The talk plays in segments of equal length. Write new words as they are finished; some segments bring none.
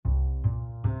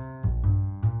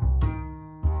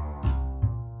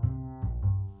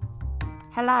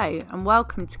Hello and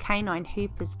welcome to Canine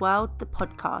Hooper's World, the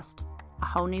podcast. A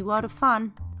whole new world of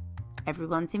fun.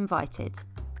 Everyone's invited.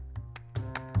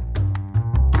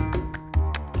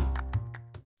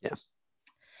 Yes.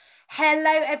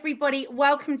 Hello everybody.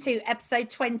 Welcome to episode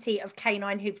 20 of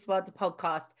Canine Hooper's World, the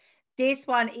podcast. This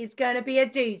one is going to be a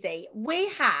doozy. We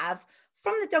have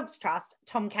from the Dogs Trust,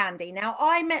 Tom Candy. Now,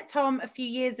 I met Tom a few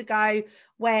years ago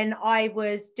when I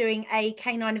was doing a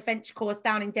canine adventure course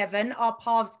down in Devon. Our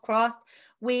paths crossed.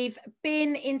 We've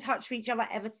been in touch with each other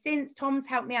ever since. Tom's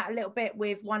helped me out a little bit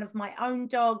with one of my own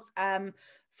dogs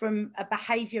from a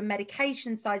behavior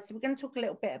medication side. So we're going to talk a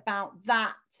little bit about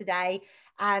that today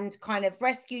and kind of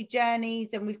rescue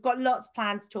journeys. And we've got lots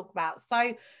planned to talk about.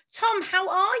 So, Tom, how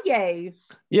are you?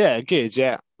 Yeah, good.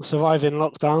 Yeah. Surviving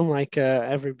lockdown like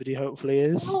everybody hopefully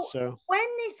is. Well, so when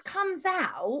this comes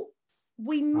out,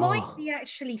 we might be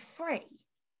actually free.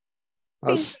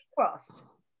 That's Fingers crossed.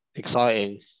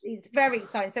 Exciting. It's very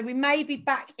exciting. So we may be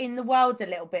back in the world a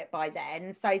little bit by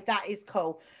then. So that is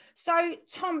cool. So,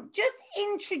 Tom, just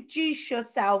introduce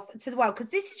yourself to the world because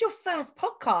this is your first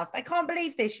podcast. I can't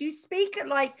believe this. You speak at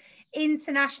like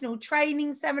international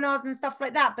training seminars and stuff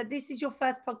like that, but this is your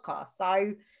first podcast.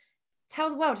 So tell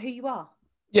the world who you are.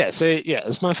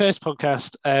 It's my first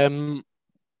podcast.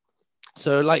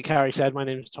 So like Carrie said, my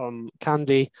name is Tom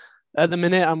Candy. At the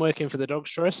minute, I'm working for the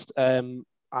Dogs Trust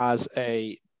as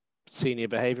a senior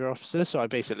behavior officer. So I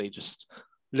basically just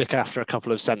look after a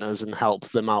couple of centres and help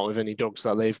them out with any dogs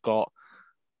that they've got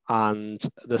and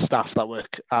the staff that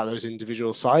work at those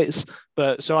individual sites.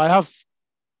 But so I have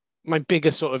my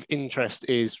biggest sort of interest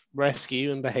is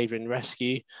rescue and behavior in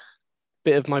rescue.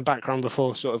 Bit of my background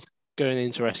before sort of going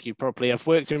into rescue properly. I've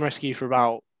worked in rescue for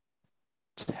about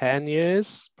 10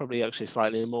 years, probably actually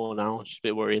slightly more now, which is a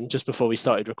bit worrying. Just before we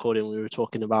started recording, we were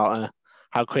talking about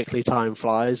how quickly time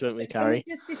flies, weren't we, Carrie?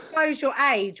 Can you just disclose your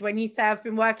age when you say I've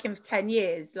been working for 10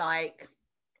 years? Like,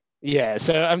 yeah,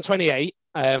 so I'm 28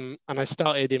 and I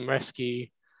started in rescue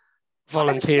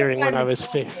volunteering when I was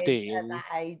 15. At that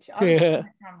age. I was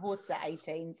trying horses at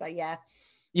 18, so yeah.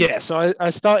 Yeah, so I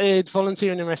started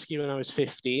volunteering in rescue when I was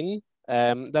 15.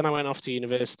 Then I went off to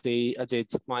university. I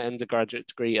did my undergraduate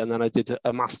degree and then I did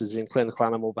a master's in clinical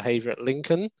animal behaviour at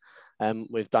Lincoln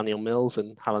with Daniel Mills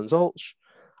and Helen Zolch,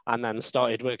 and then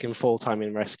started working full-time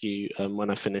in rescue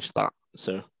when I finished that.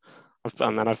 So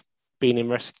I've been in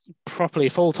rescue properly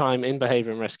full-time in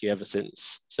behaviour and rescue ever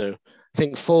since. So I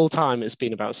think full-time it's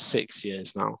been about 6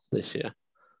 years now this year.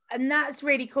 And that's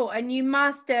really cool. And you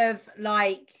must have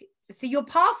so your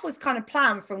path was kind of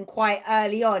planned from quite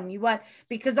early on. You weren't,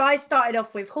 because I started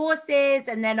off with horses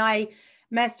and then I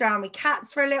messed around with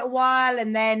cats for a little while.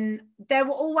 And then there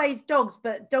were always dogs,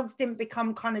 but dogs didn't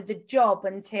become kind of the job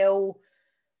until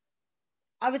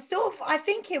I was I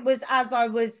think it was as I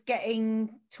was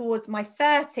getting towards my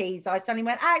 30s, I suddenly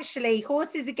went, actually,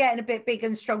 horses are getting a bit big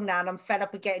and strong now and I'm fed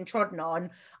up of getting trodden on.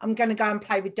 I'm going to go and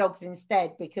play with dogs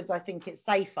instead because I think it's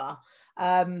safer.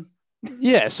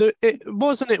 Yeah, so it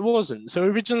wasn't. So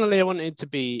originally I wanted to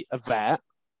be a vet.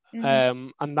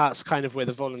 And that's kind of where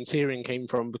the volunteering came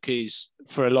from, because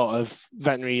for a lot of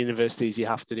veterinary universities, you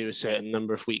have to do a certain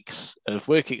number of weeks of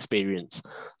work experience.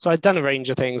 So I'd done a range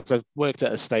of things. I've worked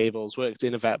at a stables, worked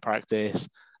in a vet practice,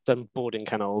 done boarding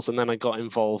kennels, and then I got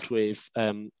involved with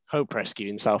Hope Rescue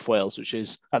in South Wales, which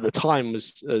is at the time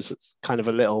was kind of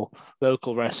a little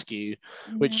local rescue,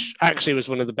 which actually was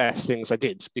one of the best things I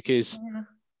did, because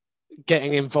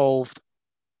getting involved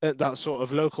at that sort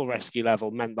of local rescue level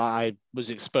meant that I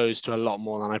was exposed to a lot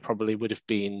more than I probably would have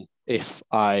been if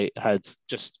I had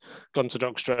just gone to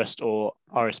Dogs Trust or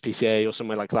RSPCA or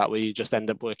somewhere like that, where you just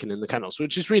end up working in the kennels,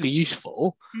 which is really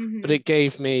useful. But it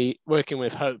gave me, working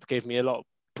with Hope gave me a lot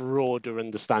broader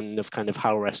understanding of kind of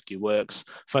how rescue works,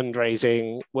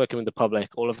 fundraising, working with the public,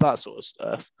 all of that sort of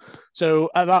stuff.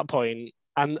 So at that point,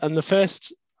 and the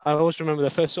first, I always remember the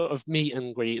first sort of meet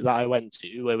and greet that I went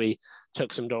to, where we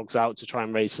took some dogs out to try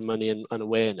and raise some money and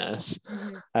awareness.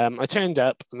 I turned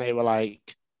up and they were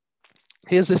like,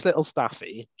 here's this little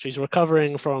staffy. She's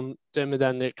recovering from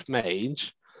dermatogenic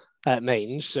mange.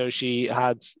 So she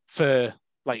had fur,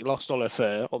 like lost all her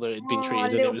fur, although it had been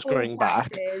treated and it was growing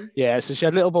back. Yeah, so she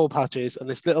had little ball patches and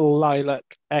this little lilac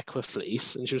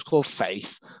equifleece, and she was called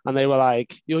Faith. And they were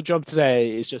like, your job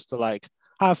today is just to like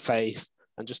have faith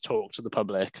and just talk to the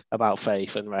public about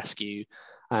faith and rescue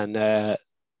and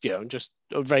just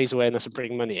raise awareness and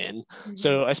bring money in.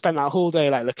 So I spent that whole day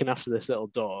like looking after this little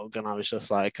dog, and I was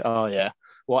just like, oh yeah,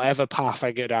 whatever path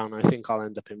I go down, I think I'll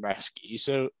end up in rescue.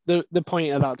 So the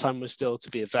point at that time was still to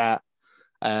be a vet,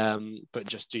 but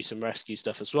just do some rescue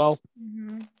stuff as well.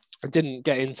 I didn't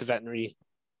get into veterinary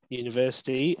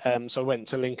university. So I went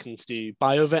to Lincoln to do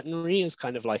bioveterinary as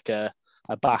kind of like a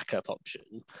backup option.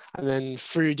 And then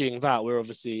through doing that, we're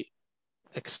obviously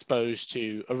exposed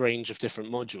to a range of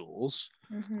different modules.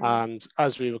 And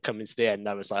as we were coming to the end,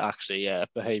 I was like, actually, yeah,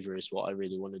 behavior is what I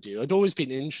really want to do. I'd always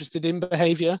been interested in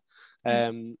behavior.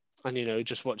 And, you know,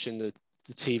 just watching the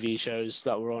TV shows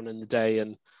that were on in the day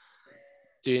and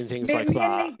doing things like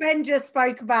that. And Ben just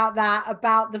spoke about that,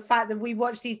 about the fact that we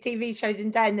watch these TV shows in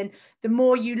day, and then the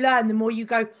more you learn, the more you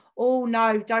go, oh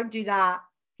no, don't do that.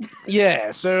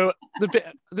 Yeah. So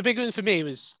the big one for me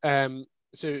was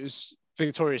so it was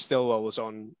Victoria Stilwell was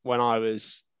on when I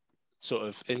was sort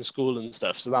of in school and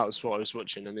stuff. So that was what I was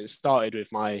watching, and it started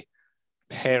with my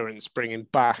parents bringing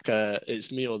back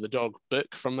It's Me or the Dog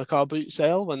book from the car boot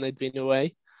sale when they'd been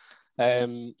away.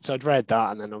 So I'd read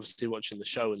that, and then obviously watching the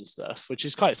show and stuff, which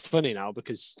is quite funny now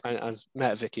because I've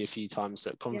met Vicky a few times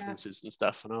at conferences and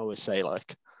stuff, and I always say,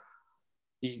 like,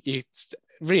 you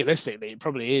realistically, it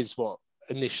probably is what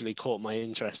initially caught my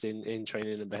interest in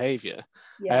training and behavior.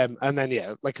 And then,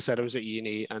 yeah, like I said, I was at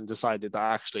uni and decided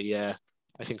that actually, yeah,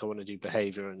 I think I want to do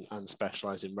behavior and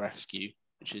specialize in rescue,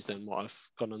 which is then what I've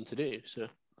gone on to do. So,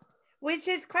 which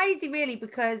is crazy, really,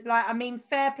 because, like, I mean,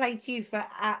 fair play to you for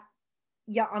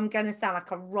yeah, I'm going to sound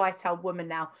like a right old woman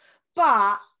now.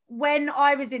 But when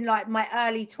I was in like my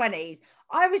early 20s,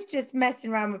 I was just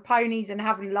messing around with ponies and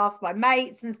having a laugh with my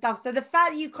mates and stuff. So the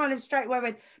fact that you kind of straight away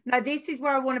went, no, this is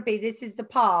where I want to be. This is the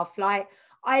path. Like,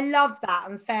 I love that,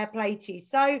 and fair play to you.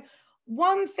 So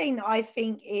one thing that I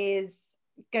think is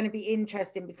going to be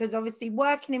interesting, because obviously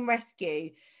working in rescue,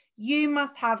 you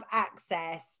must have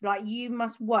access, like you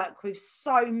must work with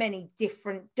so many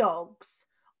different dogs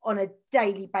on a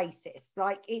daily basis.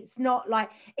 Like, it's not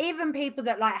like, even people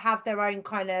that like have their own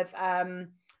kind of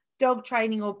dog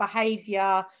training or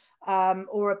behavior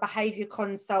or a behavior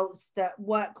consults that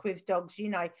work with dogs, you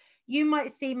know, you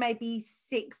might see maybe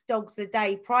 6 dogs a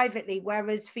day privately,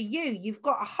 whereas for you, you've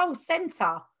got a whole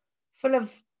center full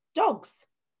of dogs.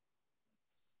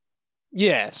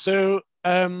 Yeah, so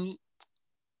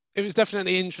it was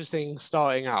definitely interesting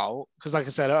starting out because, like I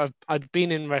said, I'd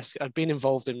been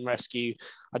involved in rescue.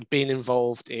 I'd been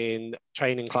involved in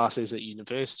training classes at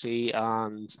university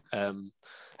and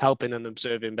helping and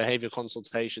observing behavior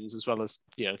consultations, as well as,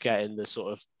 you know, getting the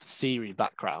sort of theory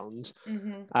background.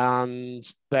 And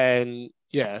then,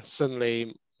 yeah,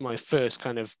 suddenly my first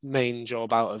kind of main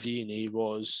job out of uni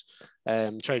was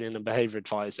training and behavior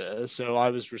advisor. So I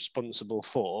was responsible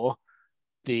for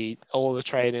all the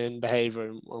training, behavior,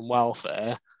 and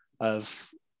welfare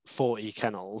of 40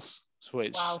 kennels,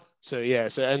 which so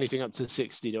anything up to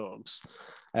 60 dogs,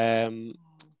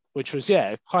 which was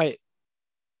quite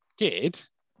good.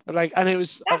 Like, and it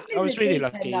was I was really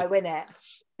lucky. Though, isn't it?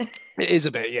 It is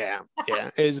a bit, yeah,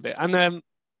 it is a bit. And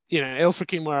you know,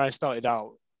 Ilfracombe, where I started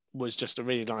out, was just a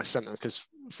really nice centre because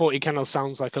 40 kennels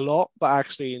sounds like a lot, but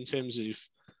actually in terms of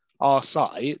our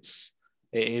sites,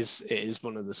 it is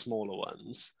one of the smaller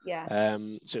ones.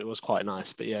 So it was quite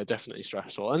nice, but yeah, definitely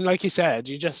stressful. And like you said,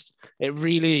 it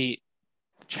really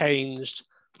changed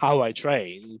how I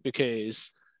train,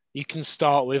 because you can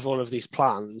start with all of these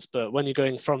plans, but when you're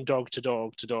going from dog to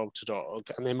dog to dog to dog,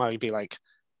 and there might be like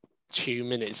 2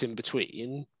 minutes in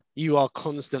between, you are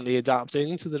constantly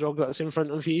adapting to the dog that's in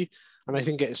front of you. And I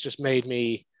think it's just made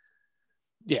me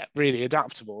really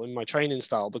adaptable in my training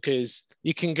style, because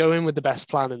you can go in with the best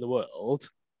plan in the world,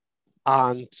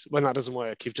 and when that doesn't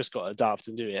work, you've just got to adapt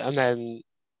and do it. And then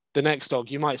the next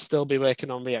dog, you might still be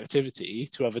working on reactivity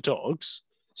to other dogs.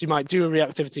 So you might do a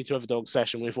reactivity to other dog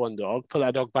session with one dog, put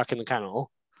that dog back in the kennel,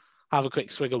 have a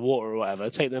quick swig of water or whatever,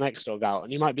 take the next dog out,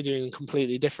 and you might be doing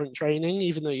completely different training,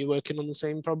 even though you're working on the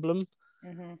same problem.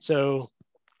 So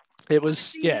it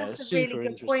was that's super a really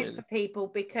good interesting point for people,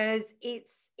 because it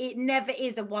never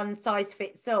is a one size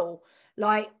fits all.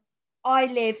 Like, I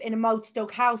live in a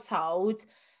multi-dog household,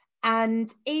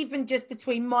 and even just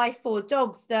between my 4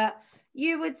 dogs, that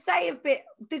you would say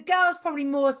the girls probably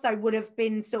more so would have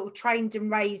been sort of trained and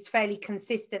raised fairly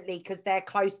consistently because they're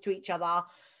close to each other.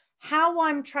 How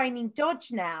I'm training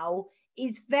Dodge now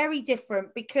is very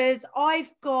different, because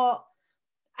I've got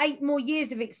 8 more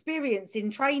years of experience in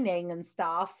training and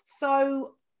stuff.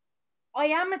 So I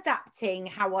am adapting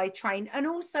how I train. And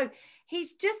also,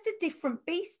 he's just a different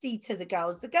beastie to the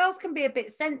girls. The girls can be a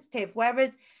bit sensitive,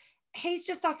 whereas he's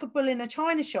just like a bull in a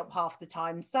china shop half the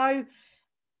time. So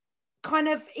kind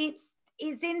of it's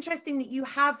interesting that you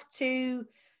have to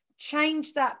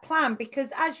change that plan, because,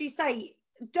 as you say,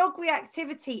 dog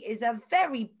reactivity is a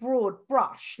very broad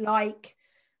brush, like,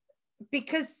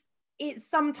 because it's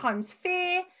sometimes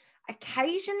fear,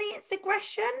 occasionally it's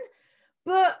aggression,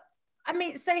 but I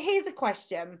mean, so here's a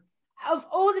question. Of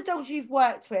all the dogs you've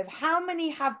worked with, how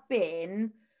many have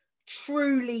been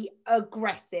truly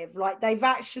aggressive? Like they've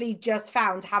actually just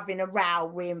found having a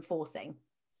row reinforcing?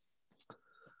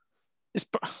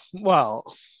 Well,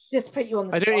 Just put you on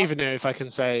the I spot. don't even know if I can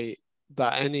say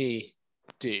that any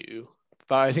do,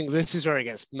 but I think this is where it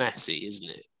gets messy, isn't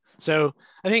it? So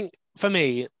I think for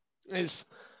me, it's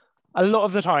a lot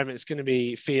of the time it's going to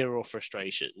be fear or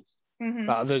frustration. Mm-hmm.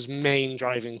 That are those main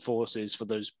driving forces for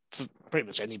pretty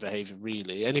much any behavior,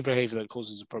 really, any behavior that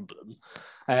causes a problem.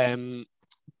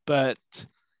 But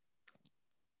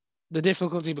the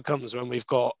difficulty becomes when we've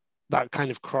got that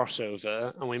kind of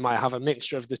crossover and we might have a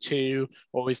mixture of the two,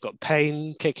 or we've got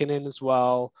pain kicking in as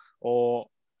well, or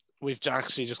we've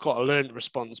actually just got a learned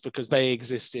response because they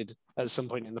existed at some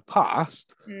point in the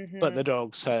past, but the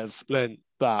dogs have learned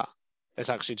that it's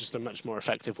actually just a much more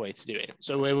effective way to do it.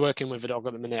 So we're working with a dog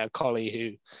at the minute, a collie,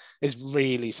 who is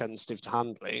really sensitive to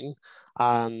handling.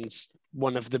 And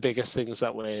one of the biggest things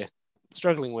that we're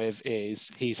struggling with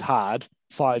is he's had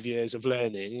 5 years of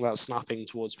learning that snapping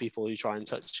towards people who try and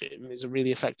touch him is a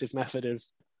really effective method of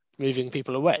moving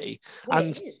people away. Well,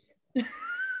 and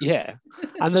yeah,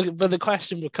 but the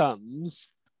question becomes,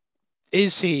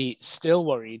 is he still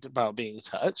worried about being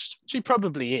touched? Which he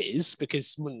probably is,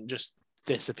 because he wouldn't just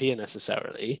disappear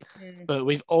necessarily. But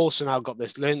we've also now got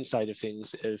this learned side of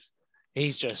things of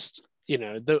he's just,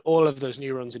 all of those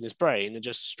neurons in his brain are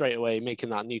just straight away making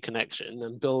that new connection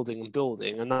and building,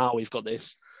 and now we've got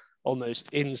this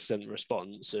almost instant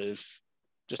response of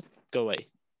just go away,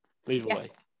 move away,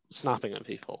 snapping at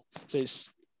people. So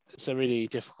it's a really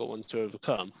difficult one to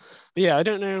overcome. But yeah, I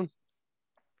don't know.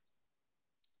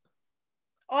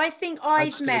 I think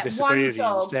I've met one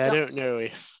dog. I don't know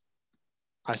if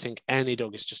I think any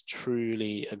dog is just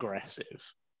truly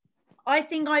aggressive. I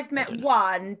think I've met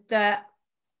one that,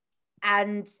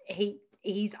 and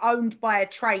he's owned by a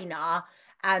trainer,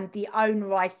 and the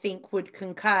owner, I think, would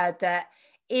concur that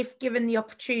if given the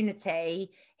opportunity,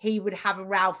 he would have a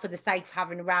row for the sake of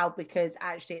having a row because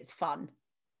actually it's fun.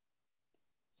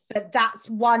 But that's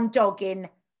one dog in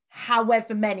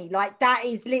however many. Like that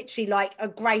is literally like a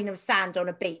grain of sand on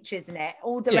a beach, isn't it?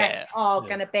 All the rest are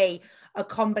going to be a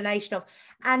combination of.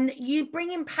 And you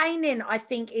bringing pain in, I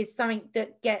think, is something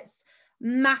that gets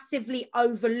massively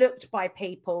overlooked by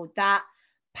people, that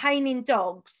pain in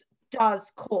dogs does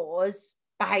cause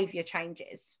behavior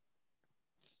changes.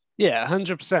 Yeah,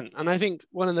 100%. And I think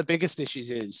one of the biggest issues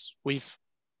is we've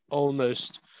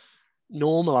almost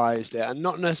normalized it, and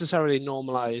not necessarily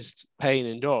normalized pain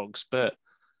in dogs, but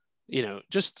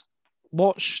just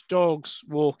watch dogs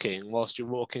walking whilst you're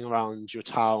walking around your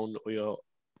town or your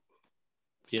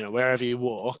wherever you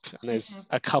walk, and there's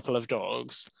a couple of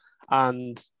dogs,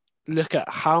 and look at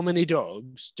how many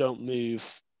dogs don't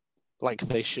move like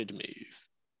they should move.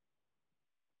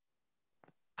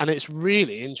 And it's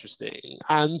really interesting.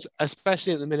 And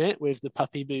especially at the minute with the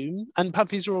puppy boom, and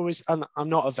puppies are always, and I'm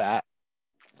not a vet,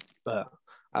 but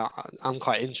I'm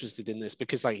quite interested in this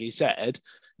because, like you said,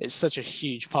 it's such a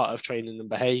huge part of training and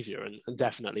behavior, and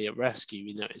definitely at rescue,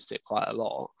 we noticed it quite a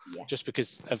lot, just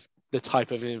because of the type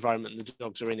of environment the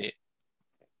dogs are in. It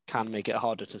can make it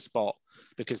harder to spot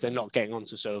because they're not getting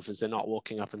onto sofas, they're not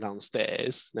walking up and down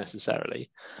stairs necessarily.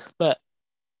 But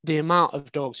the amount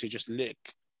of dogs who just look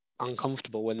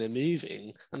uncomfortable when they're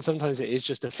moving, and sometimes it is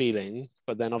just a feeling,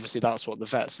 but then obviously that's what the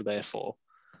vets are there for.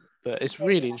 But it's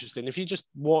really interesting. If you just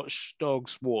watch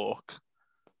dogs walk,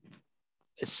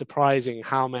 it's surprising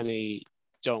how many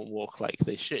don't walk like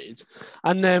they should.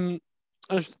 And then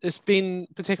it's been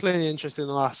particularly interesting in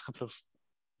the last couple of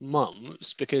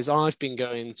months because I've been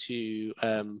going to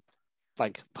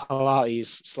like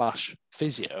Pilates /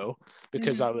 physio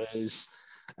because I was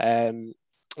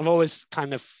I've always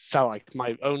kind of felt like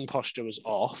my own posture was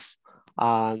off,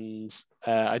 and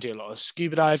I do a lot of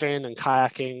scuba diving and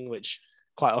kayaking, which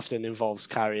quite often involves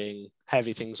carrying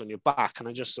heavy things on your back. And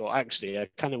I just thought, actually, I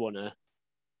kind of want to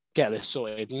get this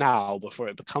sorted now before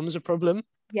it becomes a problem.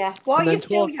 Yeah. While you're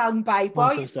still young, babe.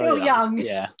 While you're still young.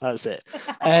 Yeah, that's it.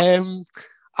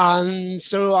 And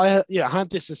so I had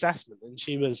this assessment, and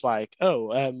she was like,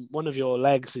 one of your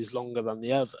legs is longer than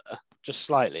the other, just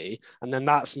slightly. And then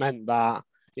that's meant that,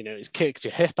 it's kicked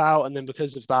your hip out. And then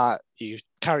because of that, you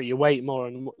carry your weight more.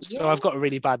 And so I've got a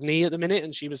really bad knee at the minute.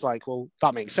 And she was like, well,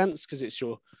 that makes sense because it's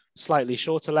your slightly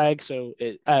shorter leg. So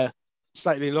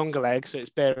slightly longer leg. So it's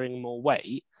bearing more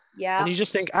weight. Yeah. And you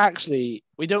just think, actually,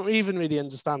 we don't even really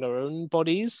understand our own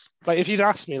bodies. Like if you'd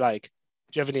ask me, like,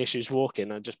 do you have any issues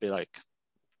walking? I'd just be like,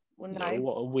 well, no,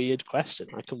 what a weird question.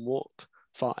 I can walk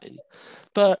fine.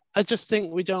 But I just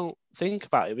think we don't think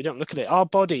about it. We don't look at it. Our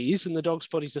bodies and the dog's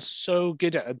bodies are so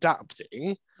good at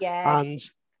adapting and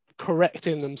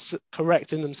correcting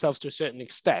themselves to a certain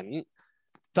extent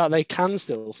that they can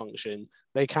still function.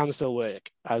 They can still work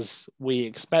as we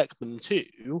expect them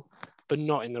to, but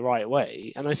not in the right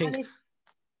way. And I think,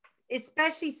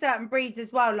 especially certain breeds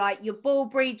as well, like your bull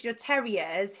breeds, your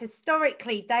terriers,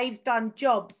 historically, they've done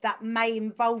jobs that may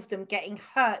involve them getting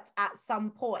hurt at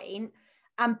some point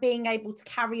and being able to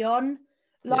carry on.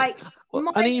 Like,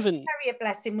 my terrier,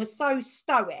 bless him, was so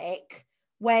stoic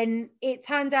when it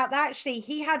turned out that actually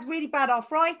he had really bad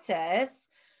arthritis,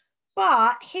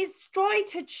 but his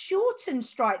stride had shortened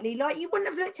slightly. Like, you wouldn't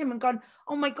have looked at him and gone,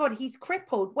 oh my God, he's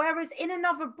crippled. Whereas in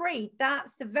another breed, that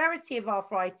severity of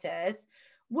arthritis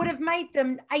would have made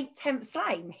them 8/10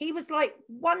 lame. He was like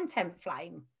 1/10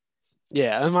 lame.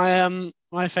 Yeah, and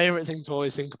my favorite thing to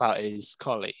always think about is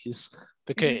collies,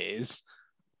 because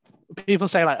people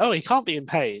say like, oh, he can't be in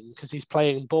pain because he's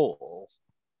playing ball.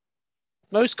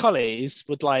 Most collies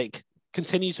would like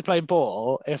continue to play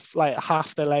ball if like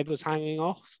half their leg was hanging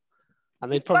off,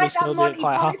 and they'd probably still do it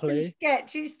quite happily.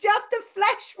 Sketch. It's just a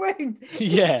flesh wound.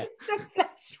 Yeah, it's a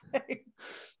flesh wound.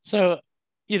 So,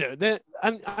 you know,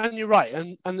 and you're right,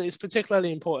 and it's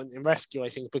particularly important in rescue, I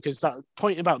think, because that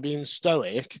point about being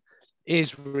stoic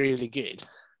is really good.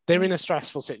 They're in a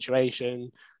stressful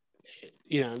situation.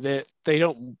 You know, they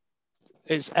don't.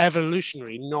 It's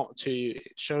evolutionary not to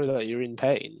show that you're in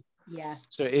pain. Yeah.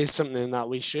 So it is something that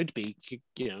we should be,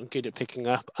 you know, good at picking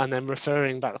up and then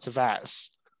referring back to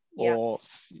vets, or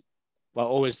well,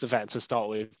 always the vet to start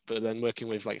with, but then working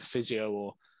with like physio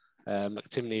or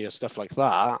activity or stuff like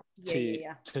that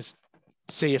to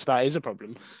see if that is a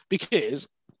problem. Because,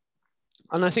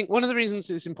 and I think one of the reasons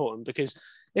it's important, because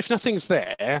if nothing's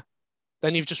there,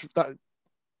 then you've just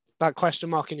that question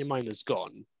mark in your mind is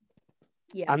gone.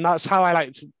 Yeah. And that's how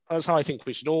I think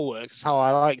we should all work. It's how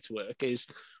I like to work, is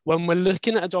when we're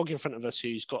looking at a dog in front of us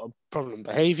who's got a problem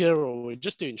behavior, or we're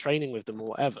just doing training with them or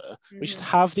whatever, we should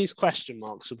have these question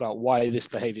marks about why this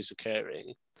behavior is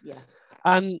occurring. Yeah.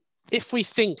 And if we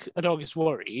think a dog is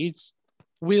worried,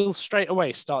 we'll straight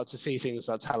away start to see things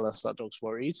that tell us that dog's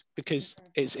worried, because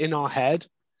it's in our head.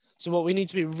 So what we need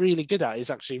to be really good at is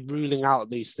actually ruling out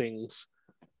these things.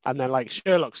 And then, like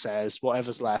Sherlock says,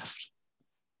 whatever's left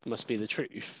must be the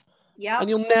truth. Yeah. And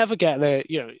you'll never get there.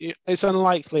 You know, it's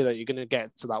unlikely that you're going to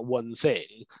get to that one thing.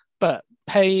 But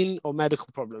pain or medical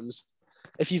problems,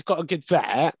 if you've got a good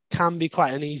vet, can be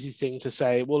quite an easy thing to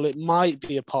say, well, it might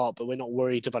be a part, but we're not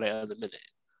worried about it at the minute.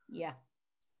 Yeah.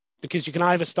 Because you can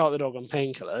either start the dog on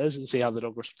painkillers and see how the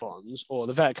dog responds, or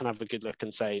the vet can have a good look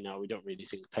and say, no, we don't really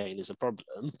think pain is a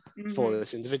problem for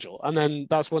this individual. And then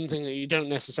that's one thing that you don't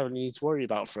necessarily need to worry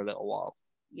about for a little while.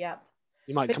 Yeah.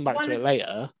 You might come back to it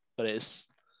later, but it's...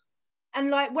 And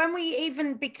like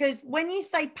because when you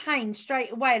say pain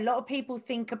straight away, a lot of people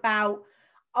think about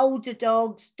older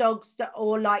dogs that,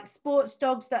 or like sports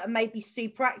dogs that are maybe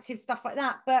super active, stuff like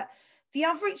that. But the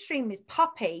other extreme is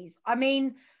puppies. I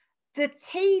mean, the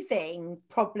teething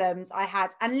problems I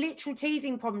had, and literal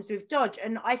teething problems with Dodge.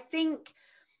 And I think,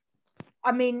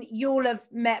 I mean, you'll have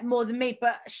met more than me,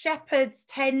 but shepherds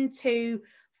tend to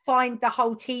find the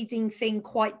whole teething thing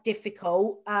quite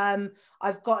difficult.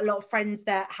 I've got a lot of friends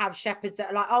that have shepherds that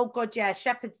are like, oh God, yeah,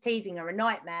 shepherds teething are a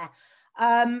nightmare.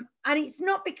 And it's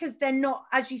not because they're not,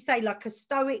 as you say, like a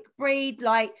stoic breed,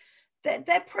 like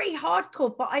they're pretty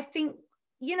hardcore. But I think,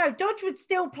 you know, Dodge would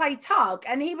still play tug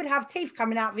and he would have teeth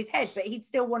coming out of his head, but he'd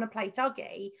still want to play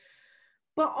tuggy.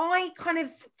 But I kind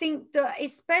of think that,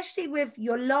 especially with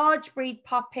your large breed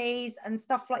puppies and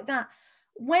stuff like that,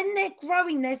 when they're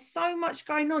growing, there's so much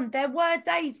going on. There were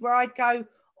days where I'd go,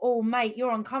 oh, mate,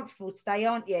 you're uncomfortable today,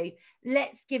 aren't you?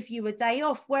 Let's give you a day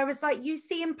off. Whereas like you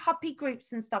see in puppy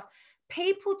groups and stuff,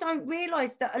 people don't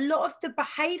realise that a lot of the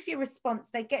behaviour response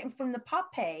they're getting from the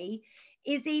puppy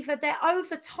is either they're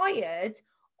overtired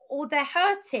or they're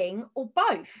hurting or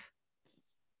both.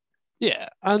 Yeah,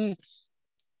 and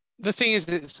the thing is,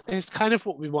 it's kind of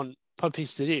what we want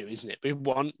puppies to do, isn't it? We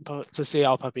want to see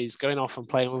our puppies going off and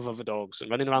playing with other dogs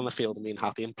and running around the field and being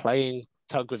happy and playing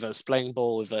tug with us, playing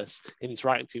ball with us,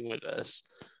 interacting with us.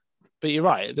 But you're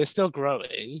right, they're still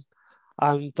growing,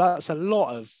 and that's a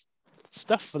lot of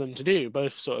stuff for them to do,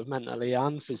 both sort of mentally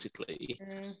and physically.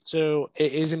 So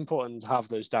it is important to have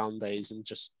those down days and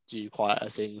just do quieter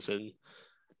things and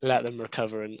let them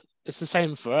recover. And it's the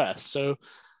same for us. So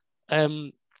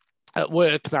at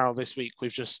work now this week,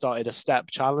 we've just started a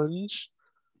step challenge.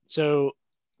 So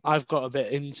I've got a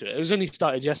bit into it. It was only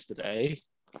started yesterday.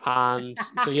 And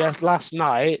so yes, last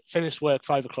night, finished work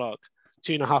 5 o'clock,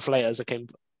 2.5 later,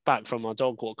 back from our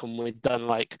dog walk and we'd done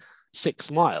like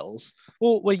 6 miles.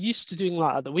 Well, we're used to doing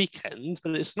that at the weekend,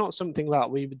 but it's not something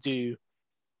that we would do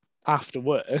after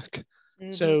work.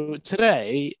 So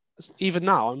today, even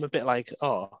now, I'm a bit like,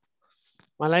 oh,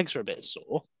 my legs are a bit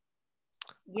sore.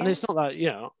 And it's not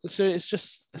that, so it's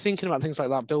just thinking about things like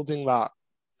that, building that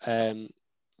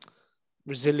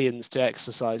resilience to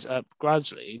exercise up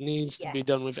gradually needs to be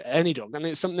done with any dog. And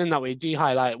it's something that we do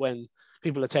highlight when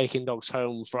people are taking dogs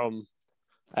home from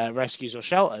rescues or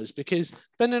shelters, because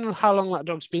depending on how long that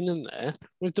dog's been in there,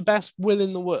 with the best will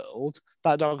in the world,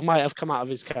 that dog might have come out of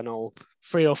his kennel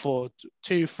 4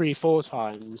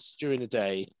 times during a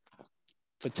day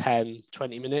for 10,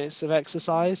 20 minutes of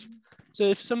exercise. So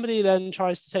if somebody then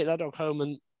tries to take that dog home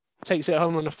and takes it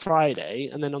home on a Friday,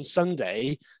 and then on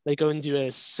Sunday they go and do a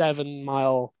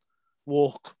 7-mile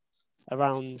walk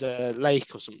around a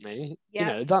lake or something,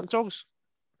 that dog's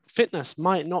fitness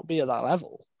might not be at that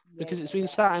level because it's been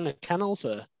sat in a kennel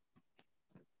for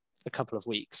a couple of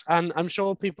weeks. And I'm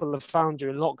sure people have found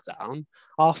during lockdown,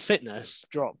 our fitness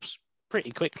drops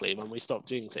pretty quickly when we stop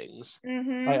doing things.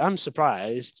 Like, I'm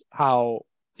surprised how,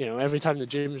 every time the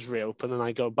gyms reopen and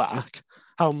I go back,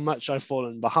 how much I've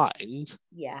fallen behind.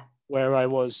 Yeah. Where I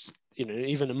was,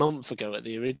 even a month ago at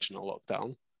the original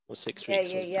lockdown, or 6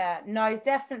 weeks. Yeah. No,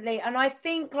 definitely. And I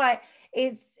think like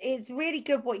it's really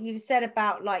good what you've said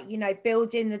about like,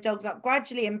 building the dogs up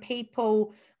gradually and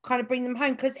people kind of bring them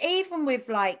home. Because even with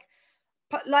like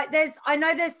I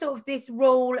know there's sort of this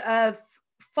rule of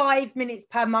 5 minutes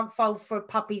per month old for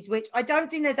puppies, which I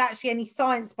don't think there's actually any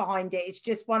science behind it. It's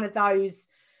just one of those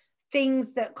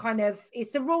things that kind of,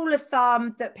 it's a rule of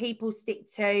thumb that people stick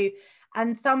to.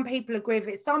 And some people agree with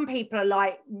it. Some people are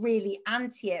like really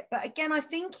anti it. But again, I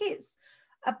think it's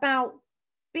about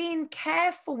being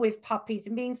careful with puppies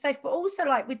and being safe, but also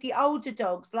like with the older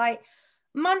dogs, like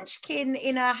Munchkin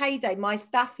in her heyday, my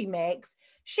Staffy mix,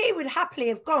 she would happily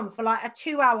have gone for like a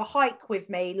 2-hour hike with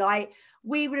me. Like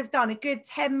we would have done a good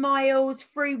 10 miles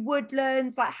through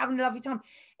woodlands, like having a lovely time.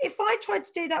 If I tried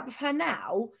to do that with her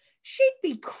now, she'd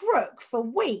be crook for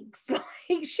weeks.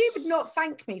 Like she would not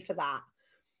thank me for that.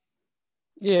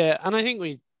 Yeah, and I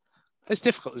think it's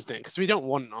difficult, isn't it? Because we don't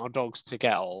want our dogs to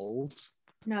get old.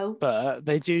 No. But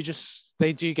they do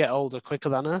get older quicker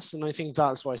than us. And I think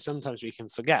that's why sometimes we can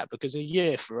forget, because a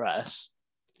year for us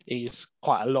is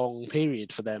quite a long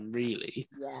period for them, really.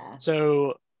 Yeah.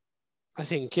 So I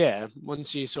think,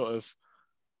 once you sort of,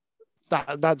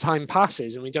 that time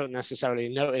passes and we don't necessarily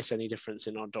notice any difference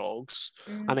in our dogs.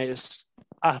 And it's,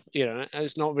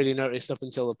 it's not really noticed up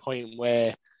until the point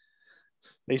where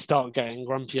they start getting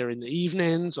grumpier in the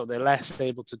evenings, or they're less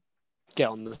able to get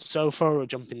on the sofa or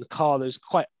jump in the car. There's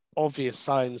quite obvious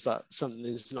signs that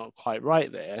something's not quite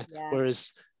right there. Yeah.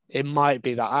 Whereas it might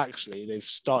be that actually they've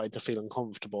started to feel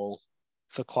uncomfortable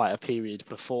for quite a period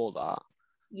before that.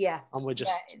 Yeah. And we're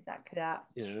just, exactly that.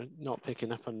 Not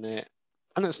picking up on it.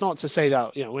 And it's not to say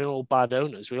that, we're all bad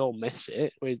owners. We all miss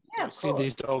it. We see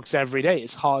these dogs every day.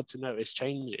 It's hard to notice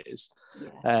changes.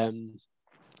 Yeah.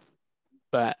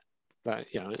 But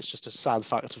it's just a sad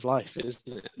fact of life, isn't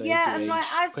it? And like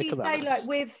as you say, like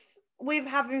with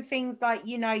having things like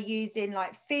using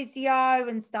like physio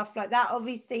and stuff like that,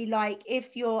 obviously, like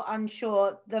if you're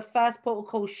unsure, the first port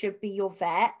of call should be your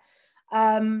vet.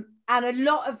 And a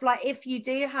lot of like, if you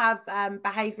do have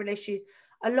behavioral issues,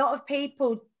 a lot of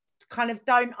people kind of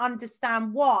don't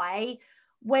understand why,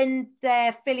 when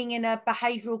they're filling in a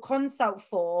behavioral consult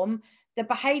form, the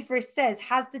behaviorist says,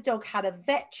 has the dog had a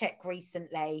vet check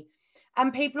recently?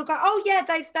 And people go, oh yeah,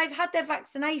 they've had their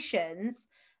vaccinations.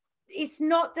 It's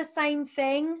not the same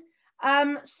thing.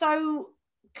 So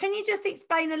can you just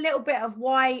explain a little bit of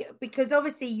why? Because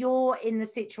obviously you're in the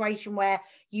situation where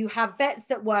you have vets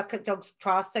that work at Dogs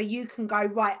Trust, so you can go,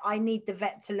 right, I need the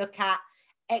vet to look at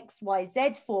X, Y,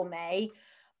 Z for me.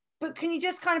 But can you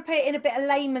just kind of put it in a bit of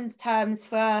layman's terms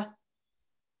for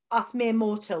us mere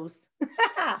mortals?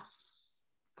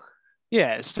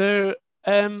 Yeah, so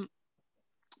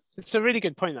it's a really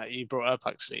good point that you brought up,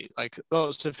 actually. Like,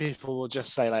 lots of people will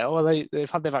just say, like, oh, they've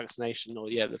had their vaccination, or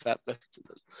the vet looked at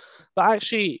them. But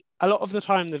actually, a lot of the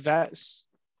time, the vets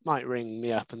might ring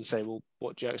me up and say, well,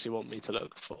 what do you actually want me to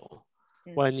look for?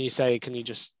 When you say, can you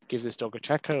just give this dog a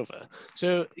check over?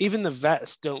 So even the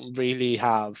vets don't really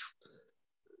have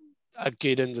a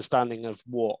good understanding of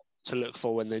what to look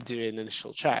for when they're doing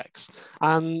initial checks.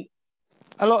 And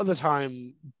a lot of the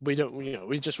time, we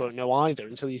just won't know either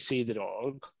until you see the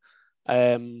dog.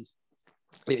 It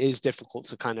is difficult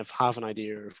to kind of have an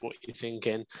idea of what you're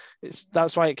thinking.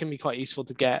 That's why it can be quite useful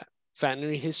to get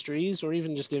veterinary histories, or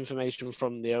even just information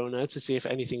from the owner, to see if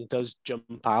anything does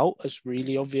jump out as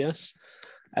really obvious.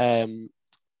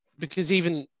 because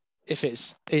even if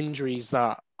it's injuries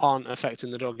that aren't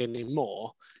affecting the dog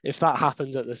anymore, if that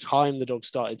happened at the time the dog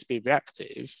started to be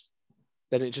reactive,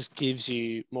 then it just gives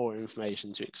you more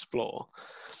information to explore.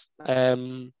 I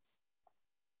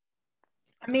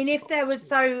mean, if there was,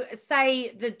 so say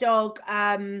the dog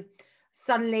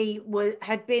suddenly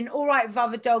had been all right with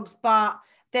other dogs, but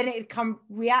then it had become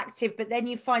reactive, but then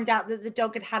you find out that the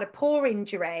dog had had a paw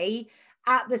injury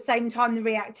at the same time the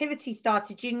reactivity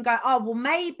started, you can go, oh, well,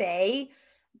 maybe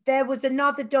there was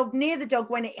another dog near the dog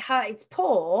when it hurt its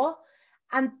paw,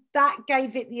 and that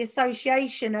gave it the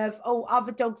association of, oh,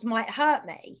 other dogs might hurt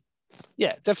me.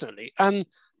 Yeah, definitely. And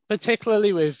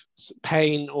particularly with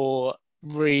pain or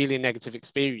really negative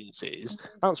experiences,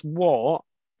 that's what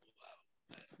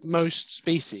most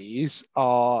species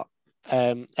are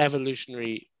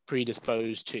evolutionary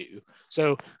predisposed to.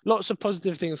 So lots of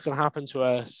positive things can happen to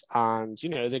us, and, you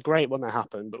know, they're great when they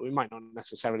happen, but we might not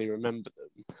necessarily remember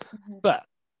them. But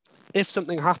if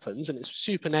something happens and it's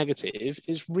super negative,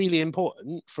 it's really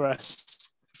important for us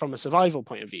from a survival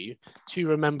point of view to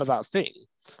remember that thing.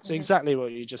 So exactly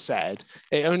what you just said,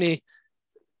 a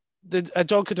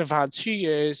dog could have had 2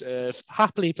 years of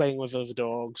happily playing with other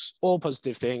dogs, all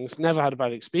positive things, never had a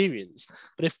bad experience.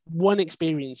 But if one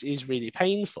experience is really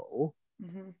painful,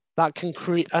 that can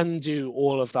undo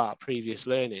all of that previous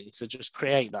learning to just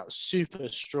create that super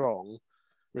strong,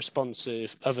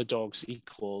 responsive other dogs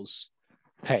equals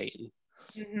pain,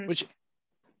 and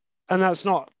that's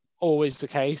not always the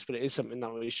case, but it is something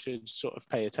that we should sort of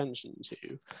pay attention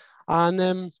to.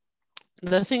 And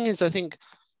the thing is, I think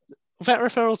vet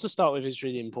referral to start with is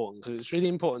really important, because it's really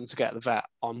important to get the vet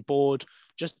on board,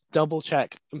 just double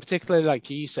check, and particularly like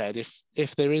you said,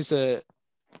 if there is a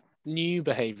new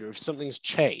behavior, if something's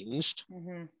changed,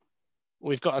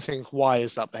 we've got to think, why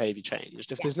is that behavior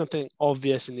changed? If there's nothing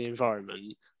obvious in the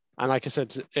environment, and like I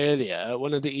said earlier,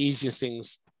 one of the easiest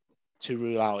things to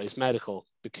rule out is medical,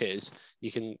 because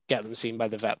you can get them seen by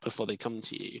the vet before they come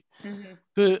to you.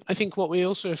 But I think what we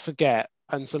also forget,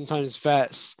 and sometimes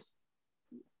vets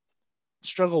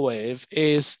struggle with,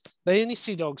 is they only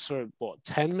see dogs for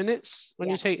 10 minutes when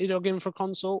you take your dog in for a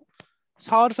consult. It's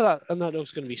hard for that, and that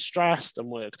dog's going to be stressed and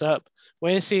worked up.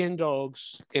 We're seeing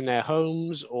dogs in their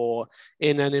homes or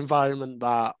in an environment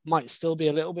that might still be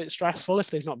a little bit stressful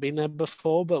if they've not been there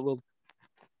before, but will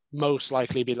most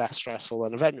likely be less stressful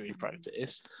than a veterinary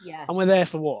practice. And we're there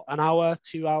for an hour,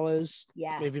 2 hours,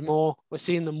 maybe more. We're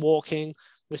seeing them walking,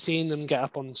 we're seeing them get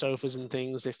up on sofas and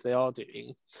things if they are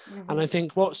doing. And I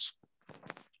think what's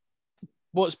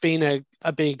been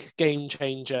a big game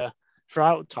changer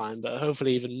throughout time, but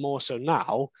hopefully even more so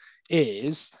now,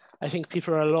 is I think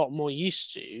people are a lot more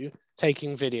used to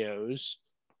taking videos,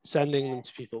 sending them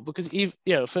to people, because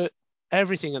for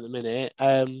everything at the minute,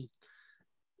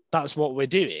 that's what we're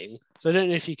doing. So I don't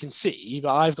know if you can see,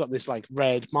 but I've got this like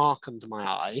red mark under my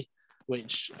eye,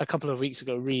 which a couple of weeks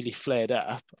ago really flared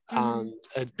up and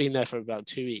had been there for about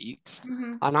 2 weeks.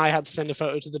 And I had to send a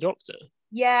photo to the doctor.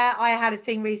 Yeah, I had a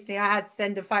thing recently. I had to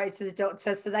send a photo to the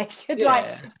doctor so they could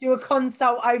do a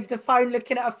consult over the phone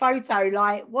looking at a photo.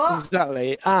 Like, what?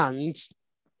 Exactly. And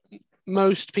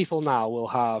most people now will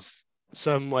have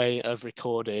some way of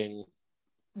recording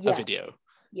a video.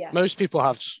 Yeah. Most people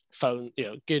have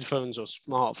good phones or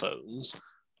smartphones.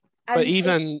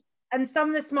 And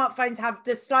some of the smartphones have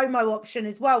the slow-mo option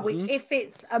as well, which if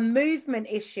it's a movement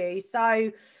issue,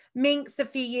 so Minx a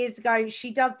few years ago,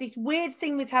 she does this weird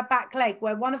thing with her back leg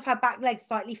where one of her back legs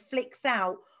slightly flicks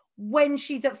out when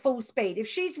she's at full speed. If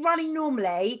she's running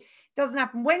normally, it doesn't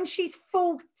happen. When she's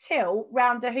full tilt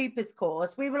round a Hooper's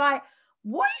course, we were like,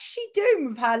 what is she doing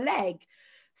with her leg?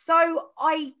 So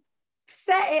I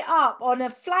set it up on a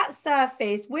flat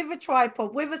surface with a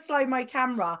tripod, with a slow-mo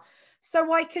camera,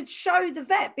 so I could show the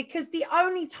vet, because the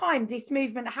only time this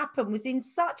movement happened was in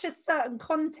such a certain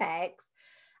context.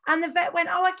 And the vet went,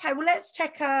 oh, okay, well, let's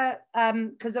check her,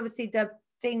 because obviously the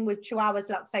thing with Chihuahuas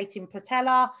luxating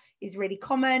patella is really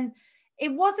common.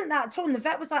 It wasn't that at all. And the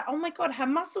vet was like, oh my God, her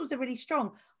muscles are really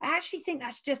strong. I actually think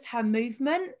that's just her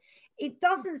movement. It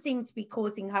doesn't seem to be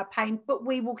causing her pain, but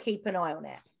we will keep an eye on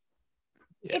it.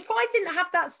 Yeah. If I didn't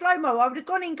have that slow-mo, I would have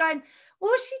gone in going,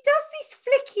 well, she does this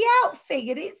flicky out thing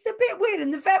and it's a bit weird.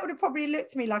 And the vet would have probably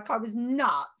looked at me like I was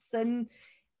nuts and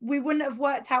we wouldn't have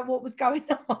worked out what was going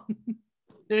on.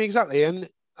 Yeah, exactly. And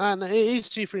it is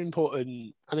super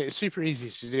important and it's super easy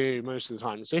to do most of the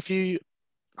time. So if you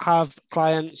have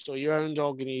clients or your own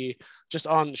dog and you just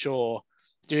aren't sure,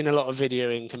 doing a lot of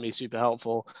videoing can be super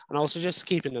helpful. And also just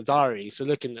keeping a diary. So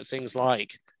looking at things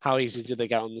like how easy did they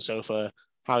get on the sofa?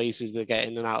 how easy they get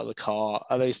in and out of the car.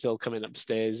 Are they still coming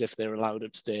upstairs if they're allowed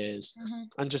upstairs?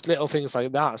 And just little things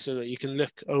like that, so that you can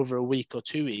look over a week or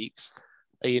 2 weeks.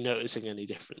 Are you noticing any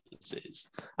differences?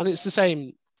 And it's the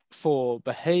same for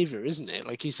behavior, isn't it?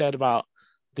 Like you said about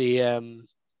the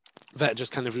vet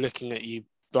just kind of looking at you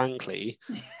blankly.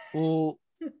 Well,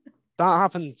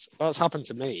 that's happened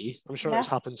to me. I'm sure it's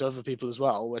happened to other people as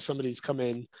well, where somebody's come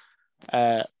in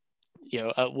at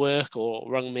work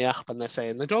or rung me up and they're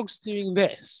saying the dog's doing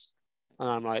this, and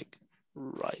I'm like,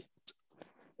 right,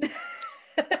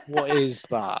 what is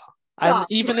that? And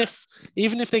even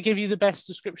if they give you the best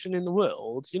description in the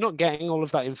world, you're not getting all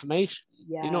of that information.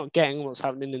 You're not getting what's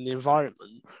happening in the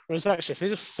environment. Whereas actually, if they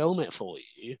just film it for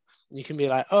you, you can be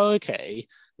like, oh, okay,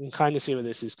 you can kind of see where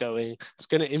this is going. It's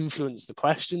going to influence the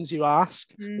questions you ask,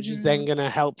 which is then going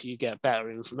to help you get better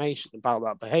information about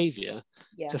that behavior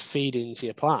to feed into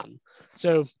your plan.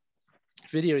 So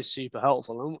video is super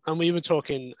helpful. And we were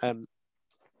talking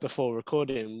before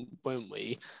recording, weren't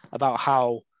we, about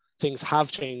how things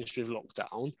have changed with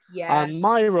lockdown. And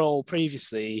my role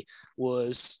previously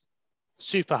was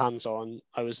super hands-on.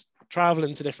 I was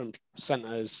traveling to different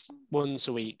centres once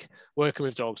a week, working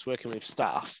with dogs, working with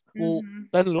staff. Well,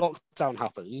 then lockdown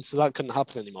happened, so that couldn't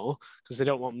happen anymore because they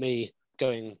don't want me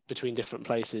going between different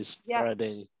places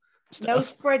spreading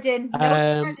stuff.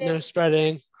 No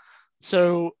spreading.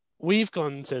 So we've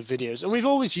gone to videos, and we've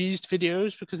always used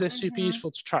videos because they're super useful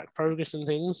to track progress and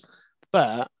things.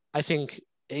 But I think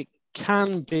it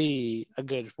can be a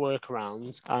good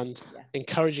workaround and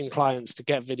encouraging clients to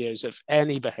get videos of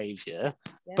any behavior,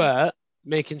 but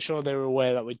making sure they're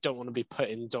aware that we don't want to be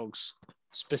putting dogs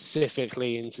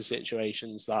specifically into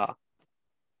situations that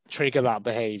trigger that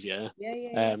behavior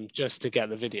just to get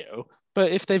the video.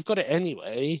 But if they've got it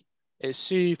anyway, it's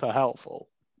super helpful.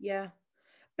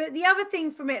 But the other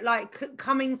thing from it, like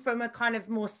coming from a kind of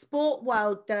more sport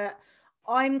world that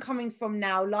I'm coming from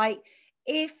now, like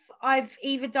if I've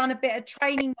either done a bit of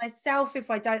training myself,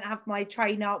 if I don't have my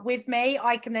trainer with me,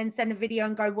 I can then send a video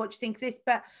and go, what do you think of this?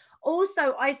 But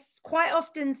also I quite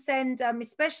often send,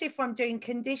 especially if I'm doing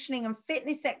conditioning and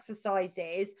fitness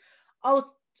exercises, I'll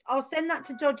send that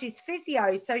to Dodge's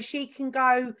physio so she can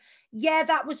go, yeah,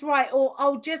 that was right. Or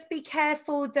I'll just be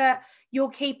careful that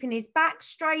you're keeping his back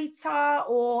straighter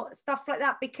or stuff like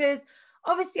that. Because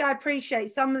obviously I appreciate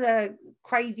some of the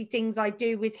crazy things I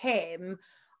do with him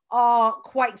are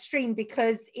quite extreme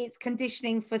because it's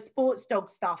conditioning for sports dog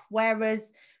stuff,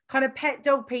 whereas kind of pet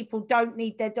dog people don't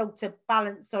need their dog to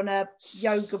balance on a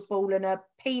yoga ball and a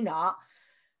peanut.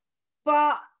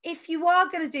 But if you are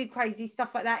going to do crazy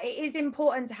stuff like that, it is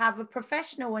important to have a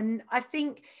professional. And I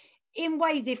think in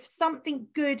ways, if something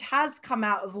good has come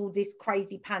out of all this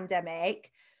crazy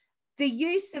pandemic, the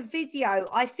use of video,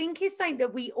 I think, is something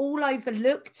that we all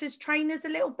overlooked as trainers a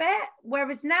little bit,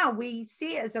 whereas now we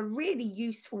see it as a really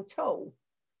useful tool.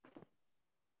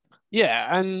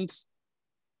 And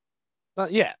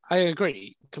I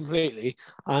agree completely.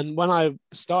 And when I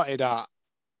started at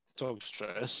Dogs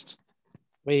Trust,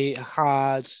 we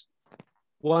had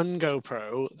one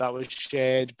GoPro that was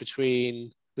shared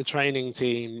between the training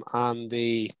team and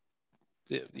the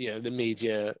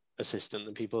media assistant,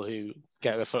 the people who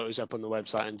get the photos up on the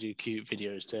website and do cute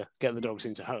videos to get the dogs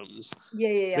into homes.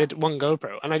 We had one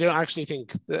GoPro, and I don't actually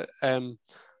think that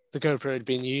the GoPro had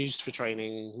been used for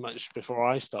training much before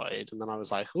I started. And then I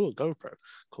was like, oh, GoPro,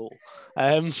 cool.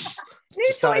 Just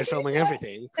started filming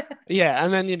everything.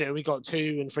 And then, we got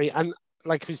 2 and 3. And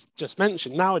like we just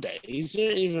mentioned, nowadays, you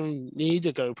don't even need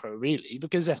a GoPro, really,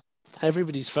 because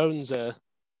everybody's phones are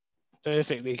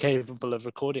perfectly capable of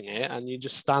recording it, and you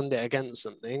just stand it against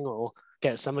something or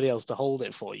get somebody else to hold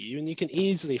it for you, and you can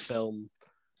easily film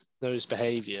those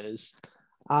behaviors.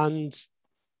 And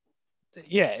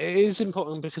it is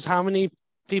important, because how many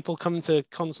people come to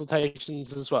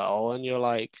consultations as well, and you're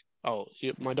like, oh,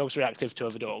 my dog's reactive to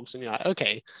other dogs, and you're like,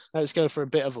 okay, let's go for a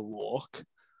bit of a walk,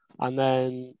 and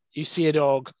then you see a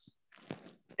dog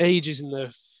ages in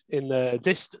the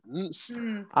distance,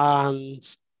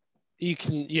 and you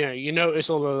can, you notice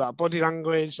all of that body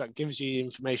language that gives you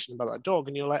information about that dog,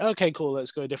 and you're like, okay, cool, let's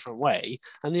go a different way.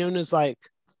 And the owner's like,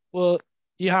 well,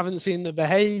 you haven't seen the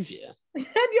behavior. And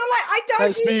you're like, I don't.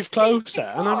 Let's move closer.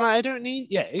 And I'm like, I don't need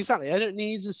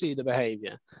to see the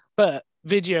behavior. But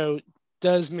video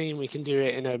does mean we can do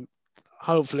it in a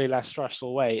hopefully less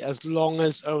stressful way, as long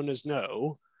as owners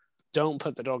know, don't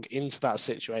put the dog into that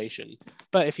situation.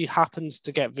 But if you happened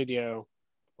to get video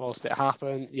whilst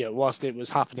it was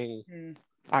happening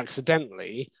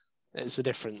accidentally, it's a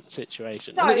different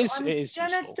situation. So and it is I'm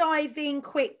going to dive in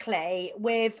quickly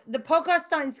with the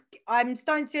podcast. I'm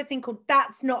starting to do a thing called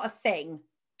That's Not a Thing.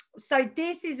 So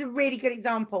this is a really good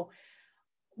example.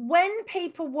 When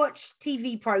people watch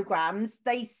TV programs,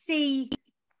 they see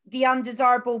the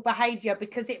undesirable behavior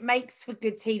because it makes for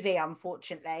good TV,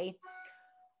 unfortunately.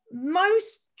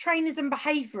 Most trainers and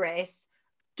behaviorists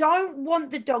don't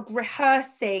want the dog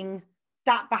rehearsing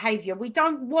that behavior. We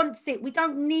don't want to see it. We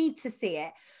don't need to see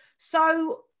it.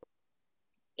 So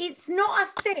it's not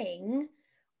a thing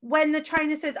when the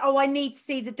trainer says, oh, I need to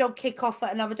see the dog kick off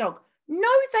at another dog. No,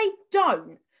 they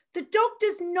don't. The dog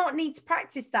does not need to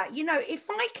practice that. You know, if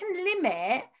I can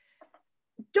limit,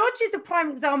 Dodge is a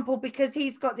prime example because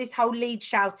he's got this whole lead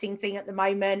shouting thing at the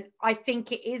moment. I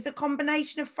think it is a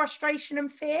combination of frustration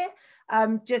and fear,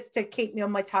 just to keep me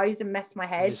on my toes and mess my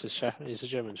head. He's a shepherd. He's a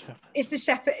German shepherd. It's a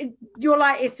shepherd. You're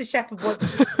like, it's a shepherd. What's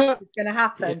going to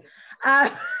happen?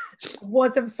 Yeah.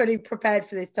 Wasn't fully prepared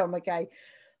for this, Tom. Okay,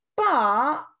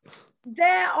 but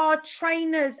there are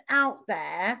trainers out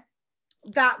there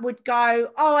that would go,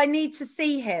 oh, I need to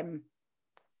see him.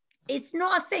 It's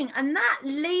not a thing. And that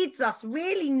leads us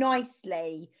really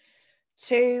nicely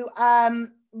to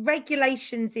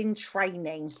regulations in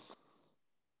training.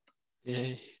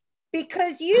 Yeah.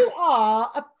 Because you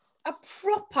are a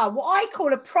proper, what I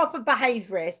call a proper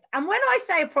behaviorist. And when I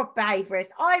say a proper behaviorist,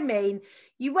 I mean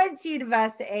you went to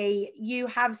university, you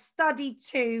have studied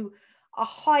to a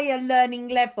higher learning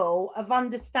level of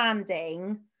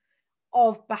understanding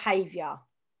of behavior.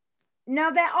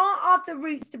 Now, there are other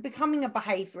routes to becoming a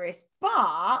behaviorist,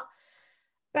 but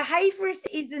behaviorist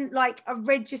isn't like a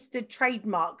registered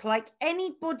trademark. Like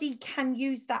anybody can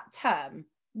use that term,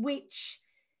 which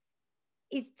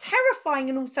is terrifying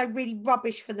and also really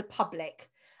rubbish for the public.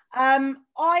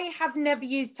 I have never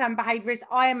used term behaviorist.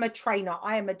 I am a trainer.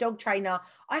 I am a dog trainer.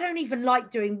 I don't even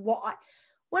like doing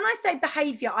when I say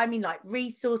behavior, I mean like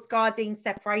resource guarding,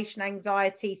 separation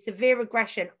anxiety, severe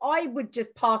aggression. I would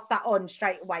just pass that on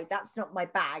straight away. That's not my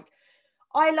bag.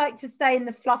 I like to stay in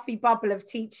the fluffy bubble of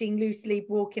teaching loose lead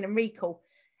walking and recall.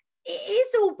 It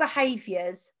is all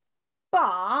behaviors,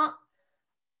 but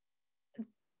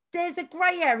there's a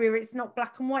grey area. It's not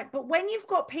black and white. But when you've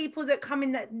got people that come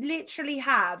in that literally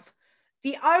have,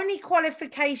 the only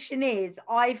qualification is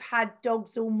I've had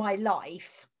dogs all my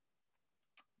life,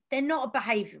 they're not a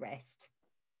behaviorist.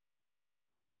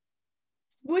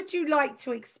 Would you like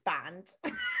to expand?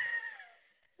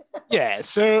 Yeah,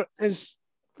 so it's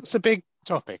a big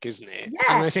topic, isn't it?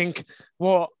 Yeah. And I think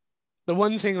the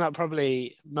one thing that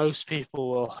probably most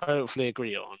people will hopefully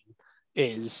agree on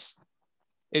is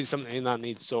something that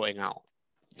needs sorting out.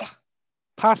 Yeah.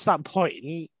 Past that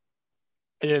point,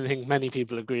 I don't think many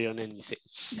people agree on anything.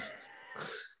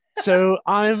 So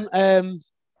I'm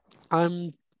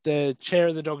the chair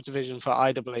of the dog division for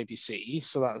IAABC,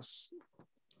 so that's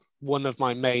one of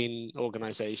my main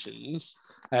organisations,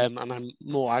 and I'm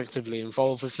more actively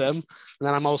involved with them. And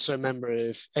then I'm also a member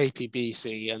of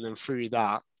APBC, and then through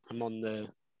that, I'm on the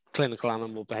Clinical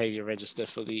Animal Behaviour Register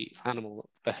for the Animal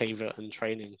Behaviour and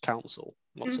Training Council.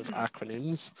 Lots of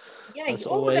acronyms. Yeah, as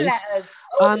all always. the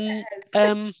letters.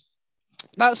 And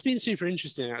that's been super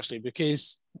interesting, actually,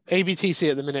 because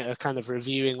ABTC at the minute are kind of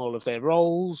reviewing all of their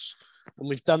roles. And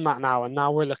we've done that now, and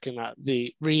now we're looking at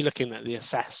the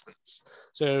assessments.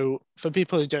 So for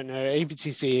people who don't know,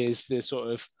 ABTC is the sort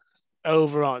of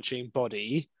overarching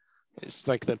body. It's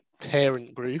like the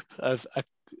parent group of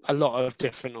a lot of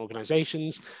different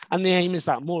organizations. And the aim is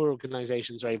that more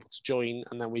organizations are able to join,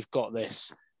 and then we've got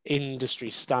this industry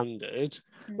standard,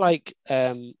 like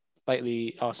the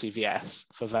RCVS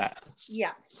for vets.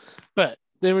 Yeah. But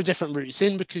there are different routes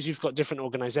in because you've got different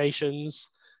organizations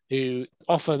who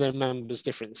offer their members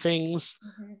different things,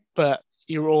 but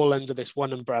you're all under this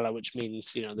one umbrella, which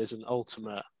means, you know, there's an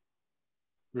ultimate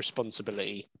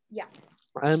responsibility. Yeah.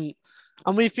 And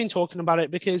we've been talking about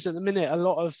it because at the minute, a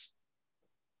lot of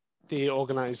the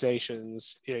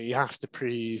organizations, you know, you have to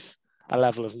prove a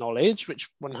level of knowledge, which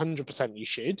 100% you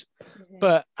should.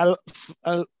 But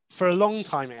for a long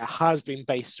time, it has been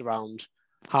based around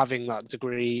having that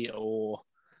degree or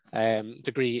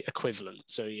degree equivalent.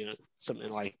 So, you know, something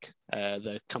like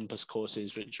the Compass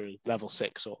courses, which are level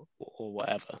 6 or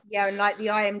whatever. Yeah, and like the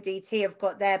IMDT have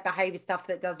got their behaviour stuff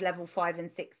that does level 5 and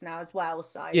 6 now as well.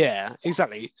 So yeah,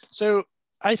 exactly. So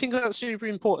I think that's super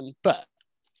important. But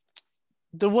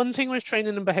the one thing with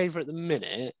training and behaviour at the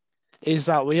minute is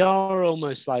that we are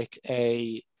almost like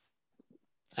a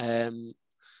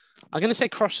I'm going to say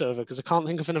crossover because I can't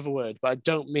think of another word, but I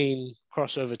don't mean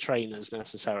crossover trainers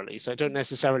necessarily. So I don't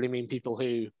necessarily mean people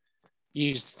who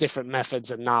used different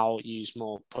methods and now use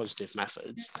more positive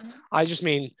methods. I just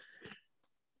mean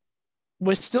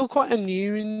we're still quite a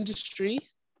new industry.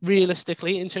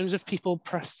 realistically, in terms of people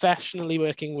professionally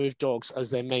working with dogs as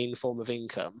their main form of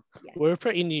income, we're a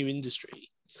pretty new industry.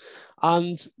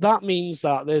 And that means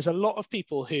that there's a lot of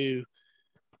people who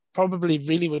probably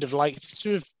really would have liked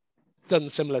to have done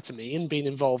similar to me and been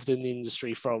involved in the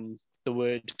industry from the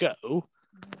word go,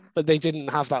 but they didn't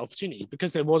have that opportunity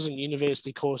because there wasn't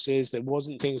university courses, there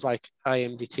wasn't things like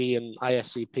IMDT and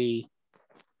ISCP,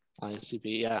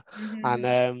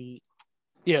 and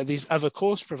these other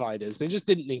course providers, they just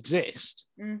didn't exist.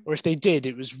 Or if they did,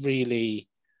 it was really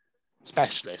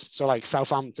specialist. So like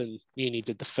Southampton Uni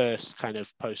did the first kind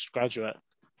of postgraduate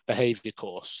behavior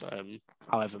course,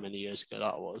 however many years ago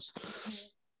that was.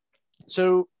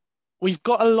 So we've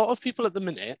got a lot of people at the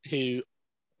minute who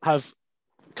have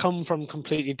come from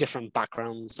completely different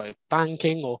backgrounds, like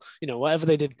banking or whatever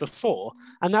they did before,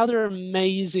 and now they're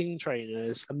amazing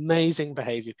trainers, amazing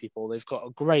behavior people. They've got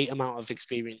a great amount of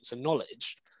experience and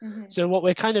knowledge. So what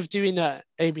we're kind of doing at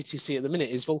ABTC at the minute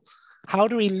is, well, how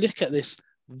do we look at this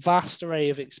vast array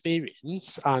of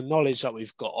experience and knowledge that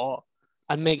we've got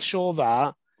and make sure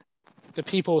that the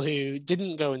people who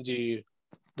didn't go and do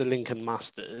the Lincoln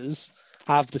Masters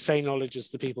have the same knowledge as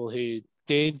the people who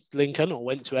did Lincoln or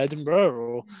went to Edinburgh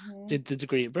or did the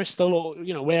degree at Bristol or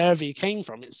wherever you came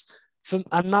from.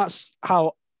 And that's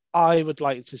how I would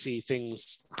like to see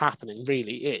things happening.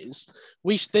 Really, is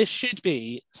there should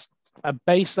be a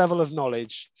base level of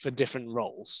knowledge for different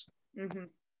roles.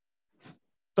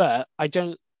 But I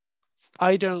don't.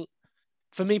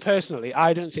 For me personally,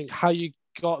 I don't think how you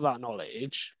got that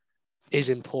knowledge is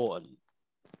important.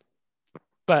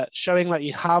 But showing that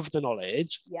you have the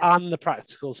knowledge and the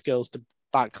practical skills to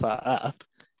back that up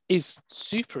is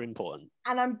super important.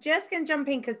 And I'm just going to jump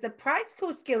in because the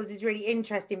practical skills is really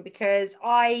interesting, because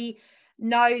I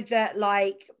know that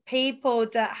like people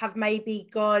that have maybe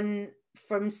gone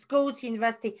from school to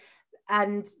university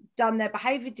and done their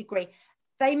behavior degree,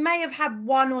 they may have had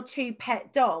 1 or 2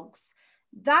 pet dogs.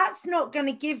 That's not going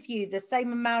to give you the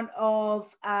same amount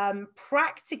of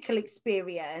practical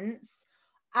experience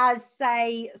as,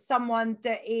 say, someone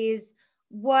that is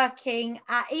working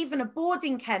at even a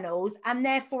boarding kennels and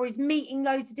therefore is meeting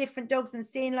loads of different dogs and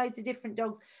seeing loads of different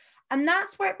dogs. And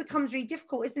that's where it becomes really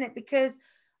difficult, isn't it? Because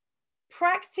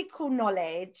practical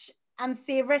knowledge and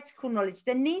theoretical knowledge,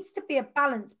 there needs to be a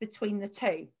balance between the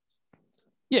two.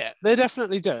 Yeah, there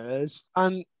definitely does.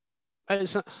 And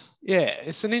it's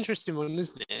an interesting one,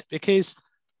 isn't it? Because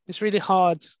it's really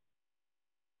hard.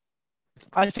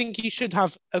 I think you should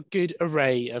have a good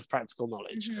array of practical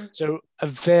knowledge. So a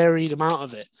varied amount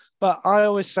of it. But I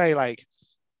always say, like,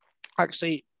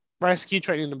 actually, rescue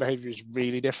training and behavior is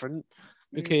really different,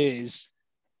 because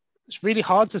it's really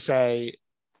hard to say,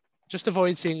 just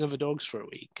avoid seeing other dogs for a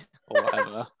week or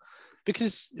whatever.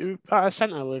 Because you're at a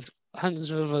centre with hundreds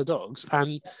of other dogs,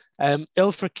 and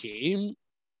Ilfracombe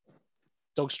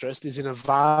Dogs Trust is in a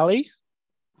valley.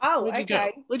 Oh, Where'd you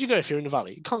go? Where'd you go if you're in a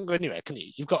valley? You can't go anywhere, can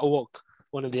you? You've got to walk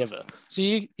one or the other. So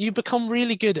you become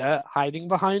really good at hiding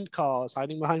behind cars,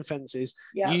 hiding behind fences,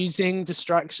 using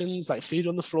distractions like food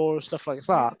on the floor or stuff like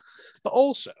that. But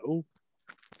also,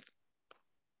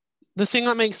 the thing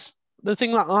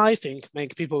that I think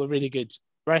make people a really good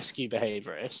rescue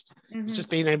behaviorist is just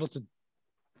being able to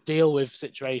deal with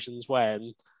situations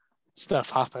when stuff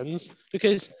happens.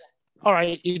 Because, all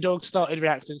right, your dog started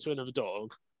reacting to another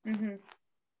dog.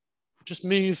 Just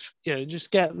move, just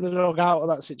get the dog out of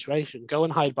that situation. Go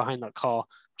and hide behind that car.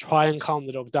 Try and calm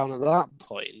the dog down at that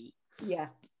point. Yeah.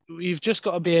 You've just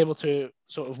got to be able to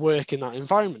sort of work in that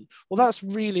environment. Well, that's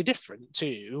really different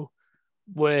to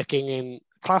working in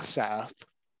class setup,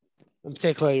 and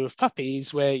particularly with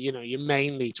puppies, where, you're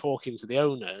mainly talking to the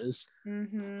owners.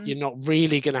 You're not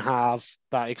really going to have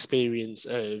that experience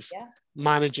of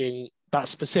managing that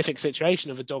specific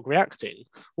situation of a dog reacting.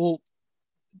 Well,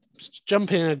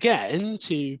 jumping again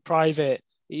to private,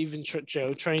 even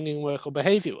training work or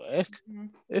behavior work,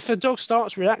 if a dog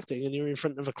starts reacting and you're in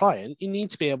front of a client, you need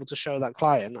to be able to show that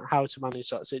client how to manage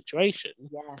that situation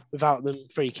without them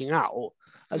freaking out,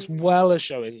 as well as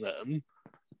showing them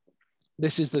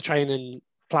this is the training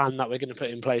plan that we're going to put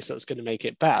in place that's going to make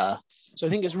it better. So I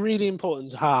think it's really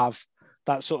important to have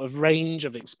that sort of range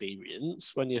of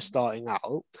experience when you're starting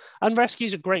out. And rescue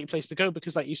is a great place to go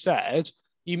because, like you said,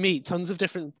 you meet tons of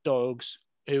different dogs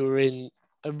who are in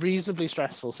a reasonably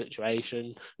stressful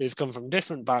situation, who've come from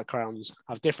different backgrounds,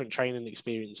 have different training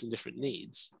experience and different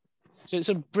needs. So it's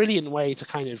a brilliant way to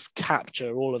kind of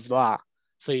capture all of that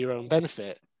for your own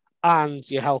benefit. And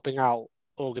you're helping out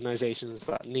organizations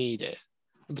that need it.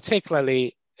 And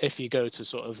particularly if you go to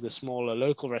sort of the smaller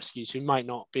local rescues who might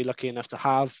not be lucky enough to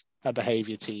have a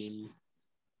behavior team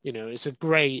You know, it's a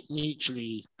great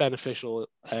mutually beneficial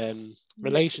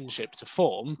relationship to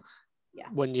form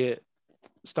when you're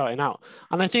starting out.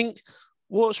 And I think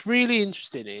what's really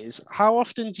interesting is how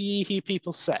often do you hear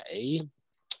people say,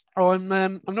 "Oh, I'm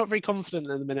not very confident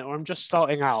in the minute, or I'm just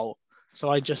starting out, so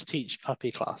I just teach puppy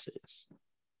classes."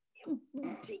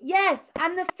 Yes,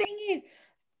 and the thing is,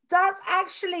 that's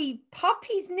actually,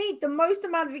 puppies need the most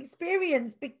amount of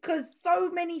experience because so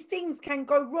many things can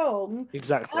go wrong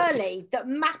early that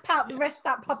map out the rest of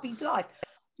that puppy's life.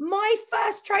 My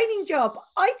first training job,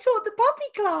 I taught the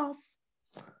puppy class.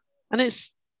 And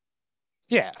it's,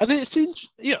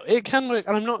 it can work.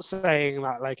 And I'm not saying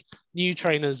that like new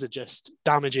trainers are just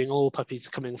damaging all puppies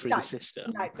coming through the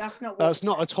system. No, that's not. That's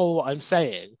not at all what I'm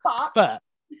saying. But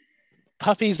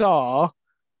puppies are,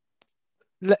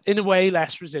 in a way,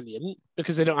 less resilient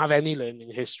because they don't have any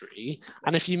learning history.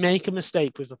 And if you make a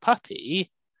mistake with a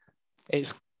puppy,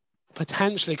 it's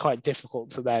potentially quite difficult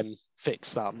to then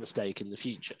fix that mistake in the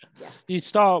future. You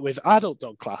start with adult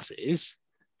dog classes,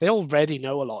 they already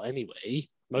know a lot anyway,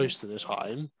 most of the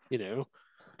time, you know,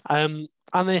 and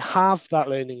they have that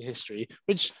learning history,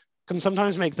 which can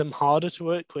sometimes make them harder to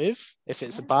work with if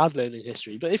it's a bad learning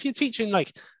history. But if you're teaching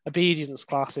like obedience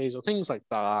classes or things like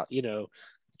that, you know,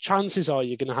 chances are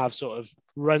you're going to have sort of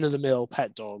run-of-the-mill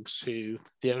pet dogs who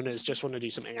the owners just want to do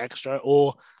something extra,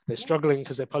 or they're struggling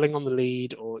because they're pulling on the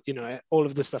lead, or, you know, all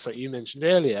of the stuff that you mentioned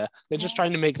earlier. They're just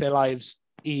trying to make their lives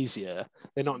easier.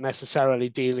 They're not necessarily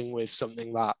dealing with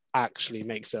something that actually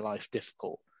makes their life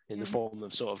difficult in the form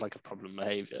of sort of like a problem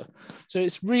behavior. So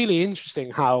it's really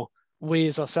interesting how we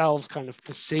as ourselves kind of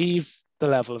perceive the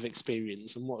level of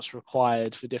experience and what's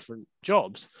required for different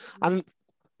jobs. And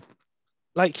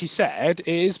like you said, it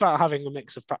is about having a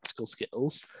mix of practical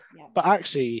skills, but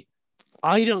actually,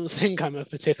 I don't think I'm a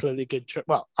particularly good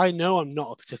I know I'm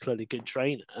not a particularly good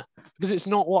trainer because it's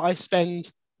not what I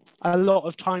spend a lot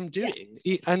of time doing.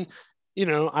 And, you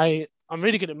know, I'm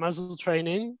really good at muzzle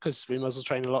training because we muzzle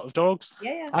train a lot of dogs.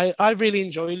 I really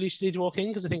enjoy loose lead walking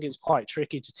because I think it's quite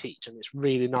tricky to teach, and it's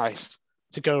really nice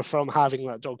to go from having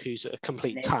that dog who's a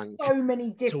complete tank so many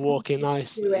different to walking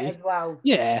nicely as well.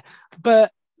 Yeah,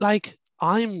 but like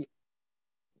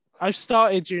I've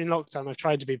started during lockdown. I've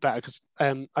tried to be better because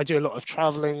I do a lot of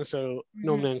traveling, so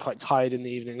normally I'm quite tired in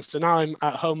the evenings. So now I'm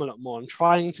at home a lot more. I'm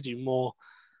trying to do more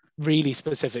really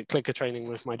specific clicker training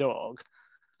with my dog,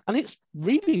 and it's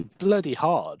really bloody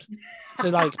hard to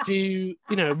like do,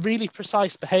 you know, really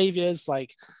precise behaviors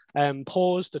like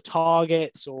pause to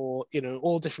targets, or, you know,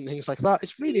 all different things like that.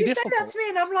 It's really difficult. Said that to me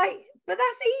and I'm like, but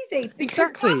that's easy because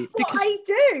exactly that's what I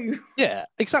do. Yeah,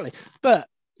 exactly. But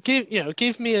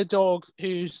give me a dog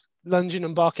who's lunging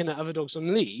and barking at other dogs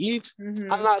on lead,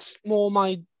 and that's more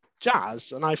my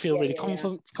jazz, and I feel really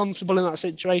comfortable in that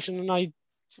situation, and I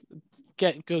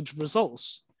get good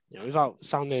results, you know, without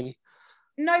sounding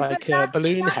like a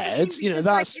balloon head. You know,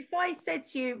 that's like if I said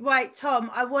to you, right,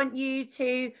 Tom, I want you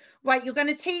to, you're going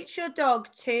to teach your dog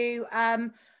to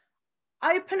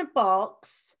open a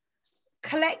box,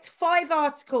 collect 5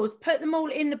 articles, put them all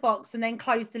in the box, and then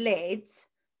close the lid.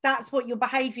 That's what your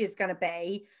behavior is going to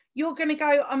be. You're going to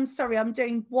go, I'm sorry, I'm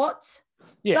doing what?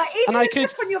 Yeah, like, even and I could,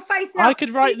 look on your face now, I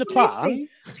could write the plan.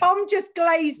 Tom just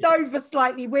glazed over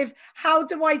slightly with, how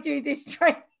do I do this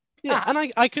training? Yeah, and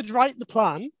I could write the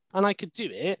plan and I could do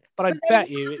it, but I bet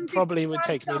you it probably would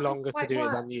take me longer to do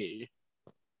it than you.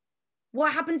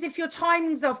 What happens if your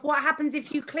timing's off? What happens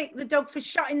if you click the dog for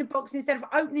shutting the box instead of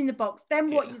opening the box?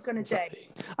 Then what are you going to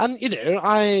do? And, you know,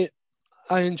 I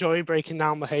enjoy breaking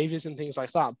down behaviors and things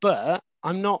like that, but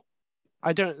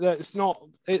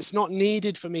it's not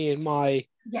needed for me in my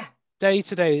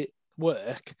day-to-day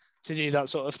work to do that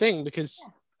sort of thing, because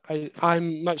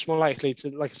I'm much more likely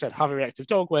to, like I said, have a reactive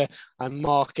dog where I'm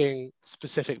marking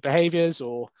specific behaviors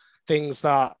or things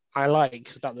that I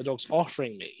like that the dog's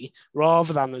offering me,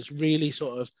 rather than those really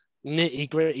sort of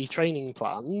nitty-gritty training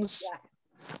plans.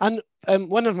 And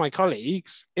one of my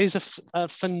colleagues is a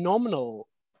phenomenal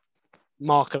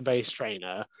marker-based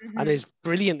trainer and is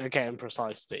brilliant at getting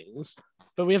precise things,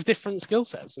 but we have different skill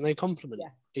sets and they complement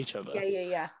each other.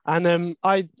 And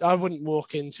I wouldn't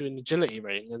walk into an agility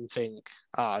ring and think,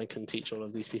 I can teach all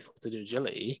of these people to do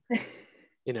agility.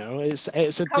 You know, it's a come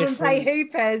different and play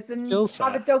hoopers and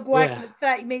have a dog working at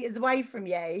 30 meters away from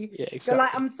you. Yeah, exactly. You're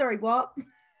like, I'm sorry, what?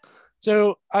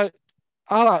 So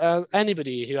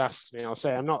anybody who asks me, I'll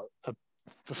say I'm not a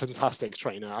fantastic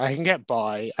trainer. I can get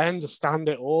by. I understand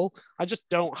it all. I just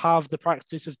don't have the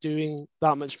practice of doing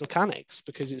that much mechanics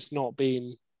because it's not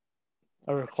been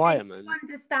a requirement. You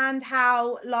understand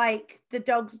how like the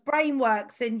dog's brain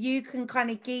works, and you can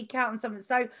kind of geek out on something.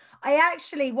 So I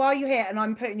actually, while you're here, and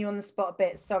I'm putting you on the spot a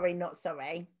bit, sorry, not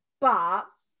sorry, but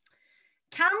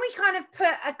can we kind of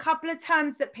put a couple of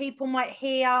terms that people might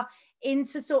hear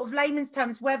into sort of layman's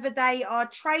terms, whether they are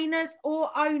trainers or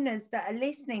owners that are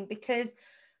listening? Because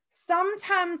some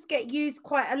terms get used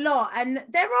quite a lot, and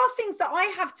there are things that I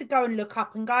have to go and look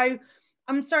up and go,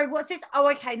 I'm sorry, what's this? Oh,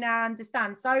 okay, now I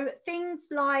understand. So things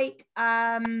like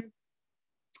the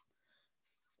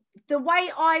way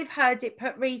I've heard it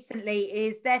put recently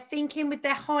is they're thinking with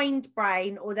their hind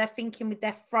brain or they're thinking with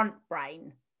their front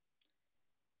brain.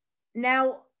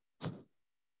 Now,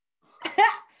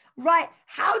 right,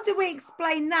 how do we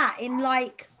explain that in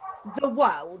like the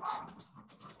world?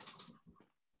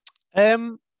 I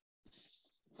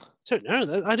don't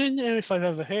know. I don't know if I've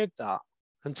ever heard that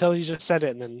until you just said it,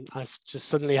 and then I've just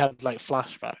suddenly had like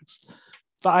flashbacks.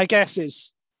 But I guess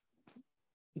it's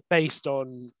based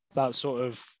on that sort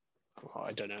of,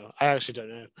 I don't know. I actually don't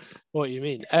know what you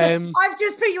mean. I've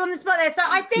just put you on the spot there. So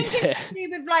I think it's to do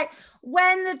with like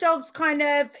when the dog's kind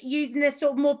of using this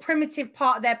sort of more primitive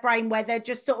part of their brain where they're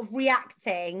just sort of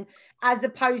reacting, as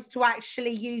opposed to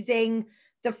actually using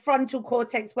the frontal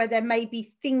cortex where they're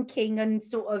maybe thinking and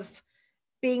sort of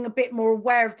being a bit more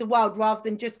aware of the world, rather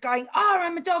than just going, oh,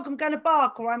 I'm a dog, I'm going to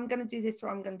bark, or I'm going to do this, or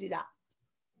I'm going to do that.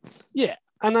 Yeah.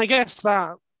 And I guess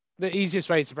that the easiest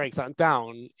way to break that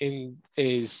down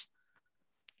is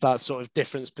that sort of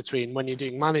difference between when you're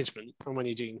doing management and when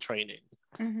you're doing training.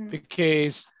 Mm-hmm.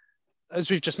 Because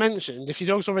as we've just mentioned, if your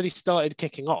dog's already started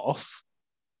kicking off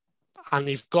and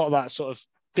you've got that sort of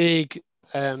big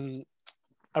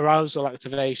arousal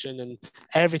activation and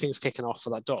everything's kicking off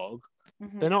for that dog,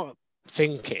 Mm-hmm. they're not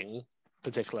thinking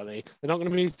particularly. They're not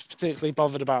going to be particularly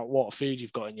bothered about what food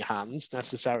you've got in your hands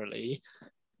necessarily.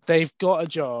 They've got a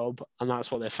job and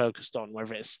that's what they're focused on,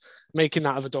 whether it's making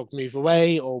that other dog move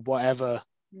away or whatever.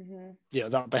 Mm-hmm.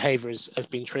 That behavior has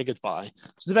been triggered by.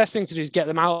 So the best thing to do is get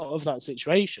them out of that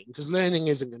situation, because learning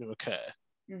isn't going to occur.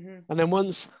 Mm-hmm. And then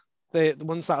once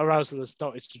that arousal has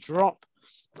started to drop,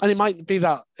 and it might be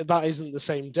that isn't the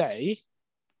same day,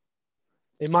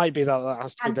 it might be that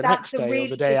has to be the next day or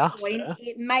the day after.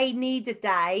 It may need a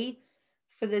day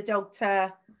for the dog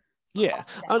to. Yeah,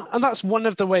 and that's one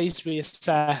of the ways we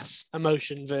assess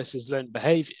emotion versus learned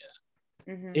behavior.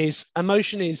 Mm-hmm. Is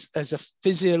emotion is as a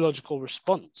physiological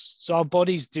response. So our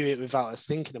bodies do it without us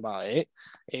thinking about it.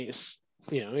 It's,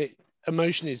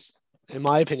 emotion is, in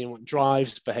my opinion, what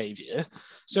drives behavior.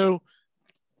 So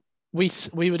we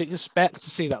would expect to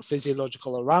see that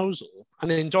physiological arousal.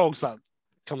 And in dogs, that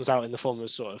comes out in the form of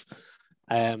sort of,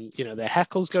 their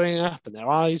heckles going up and their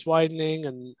eyes widening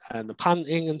and the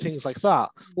panting and things like that.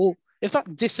 Well, if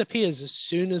that disappears as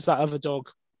soon as that other dog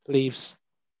leaves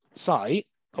sight,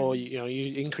 or you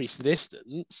increase the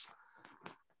distance,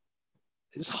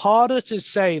 it's harder to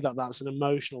say that that's an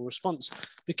emotional response,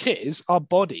 because our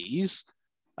bodies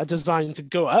are designed to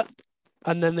go up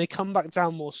and then they come back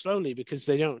down more slowly, because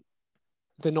they're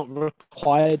not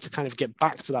required to kind of get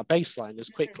back to that baseline as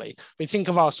quickly. We think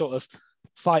of our sort of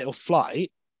fight or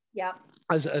flight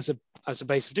as a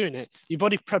base of doing it. Your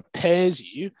body prepares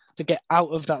you to get out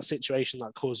of that situation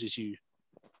that causes you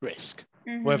risk.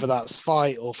 Mm-hmm. Whether that's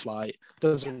fight or flight,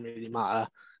 doesn't really matter.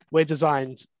 We're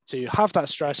designed to have that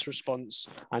stress response,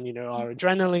 and our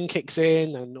adrenaline kicks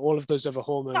in and all of those other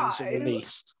hormones are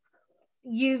released.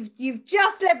 You've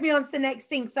just led me on to the next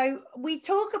thing. So we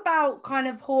talk about kind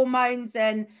of hormones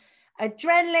and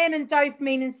adrenaline and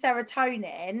dopamine and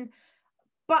serotonin,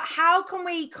 but how can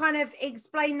we kind of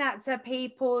explain that to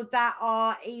people that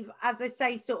are, as I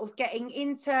say, sort of getting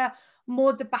into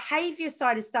more the behavior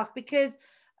side of stuff? Because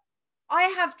I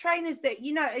have trainers that,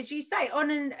 as you say, on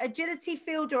an agility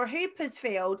field or a hoopers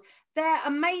field, they're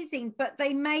amazing, but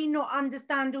they may not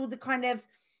understand all the kind of,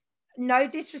 no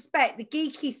disrespect, the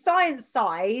geeky science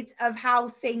side of how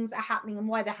things are happening and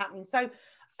why they're happening. So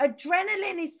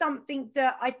adrenaline is something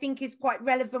that I think is quite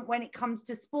relevant when it comes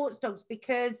to sports dogs,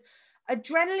 because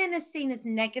adrenaline is seen as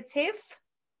negative,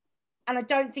 and I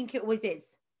don't think it always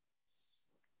is.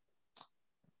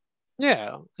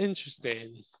 Yeah,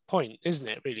 interesting point, isn't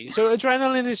it, really? So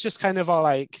adrenaline is just kind of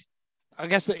I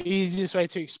guess the easiest way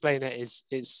to explain it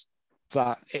is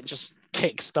that it just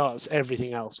kickstarts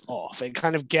everything else off. It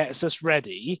kind of gets us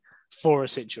ready for a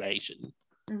situation.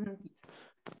 Mm-hmm.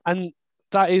 And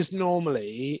that is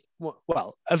normally,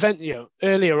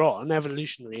 earlier on,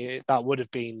 evolutionary, that would have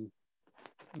been,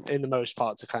 in the most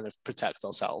part, to kind of protect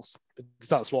ourselves, because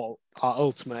that's what our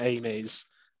ultimate aim is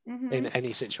in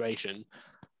any situation.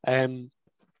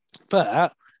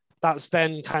 But that's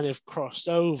then kind of crossed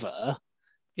over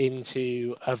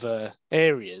into other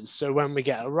areas. So when we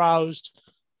get aroused,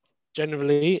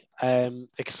 generally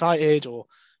excited or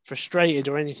frustrated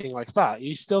or anything like that,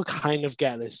 you still kind of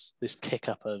get this kick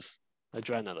up of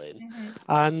adrenaline.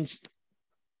 And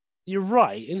you're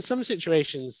right, in some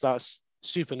situations that's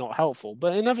super not helpful,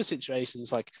 but in other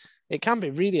situations, like, it can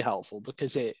be really helpful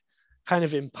because it kind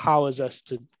of empowers us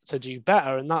to do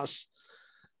better. And that's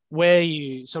where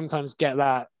you sometimes get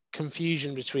that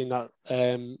confusion between that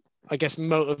I guess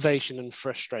motivation and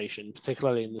frustration,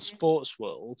 particularly in the sports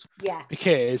world. Yeah.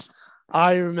 Because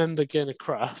I remember going to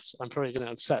Crufts. I'm probably going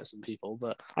to upset some people,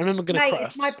 but I remember going to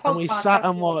Crufts, and we sat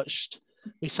and watched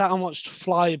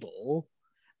flyball.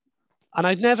 And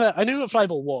I knew what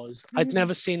flyball was. I'd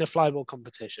never seen a flyball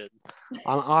competition,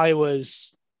 and I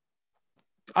was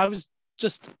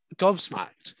just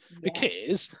gobsmacked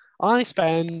because I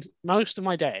spend most of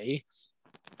my day,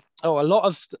 a lot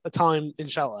of the time in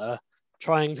shelter,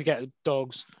 trying to get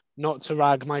dogs not to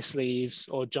rag my sleeves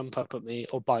or jump up at me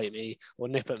or bite me or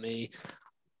nip at me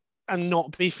and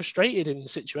not be frustrated in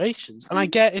situations. And I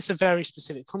get it's a very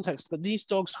specific context, but these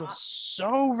dogs were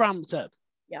so ramped up.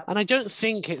 Yeah. And I don't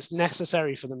think it's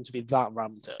necessary for them to be that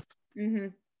ramped up.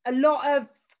 A lot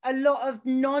of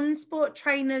non-sport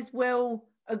trainers will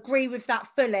agree with that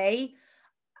fully.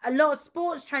 A lot of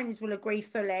sports trainers will agree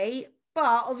fully.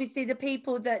 But obviously the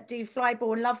people that do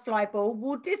flyball and love flyball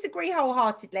will disagree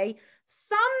wholeheartedly.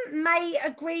 Some may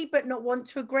agree but not want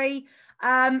to agree.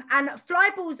 And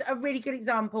flyball's a really good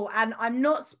example. And I'm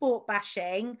not sport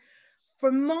bashing.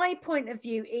 From my point of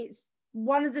view, it's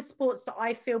one of the sports that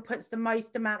I feel puts the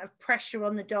most amount of pressure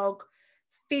on the dog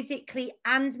physically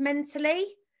and mentally,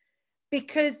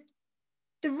 because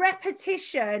the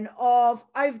repetition of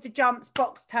over the jumps,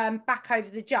 box turn, back over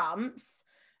the jumps,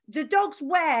 the dogs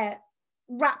wear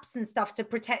wraps and stuff to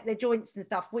protect their joints and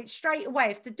stuff, which straight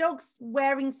away, if the dog's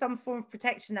wearing some form of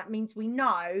protection, that means we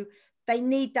know they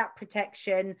need that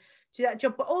protection to that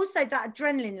job. But also that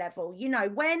adrenaline level, you know,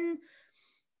 when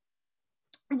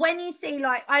you see,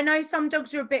 like, I know some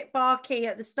dogs are a bit barky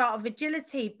at the start of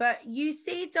agility, but you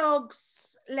see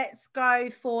dogs, let's go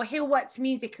for heel work to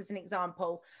music as an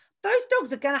example. Those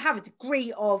dogs are going to have a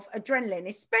degree of adrenaline,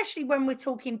 especially when we're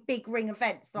talking big ring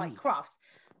events like Crufts.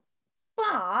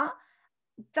 But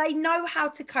they know how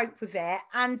to cope with it,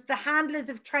 and the handlers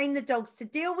have trained the dogs to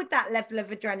deal with that level of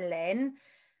adrenaline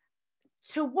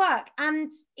to work.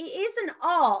 And it is an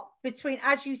art between,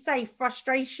 as you say,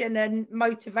 frustration and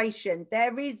motivation.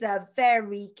 There is a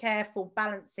very careful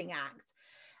balancing act.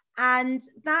 And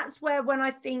that's where, when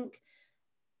I think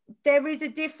there is a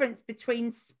difference between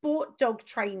sport dog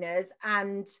trainers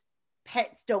and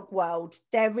pet dog world,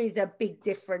 there is a big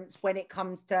difference when it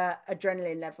comes to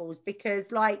adrenaline levels.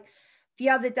 Because, like, the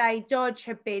other day, Dodge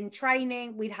had been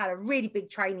training. We'd had a really big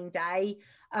training day.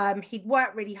 He'd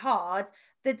worked really hard.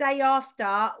 The day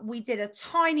after, we did a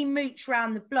tiny mooch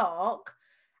around the block,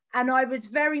 and I was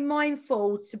very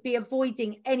mindful to be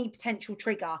avoiding any potential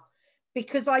trigger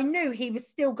because I knew he was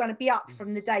still going to be up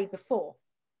from the day before.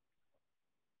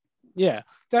 Yeah,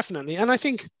 definitely. And I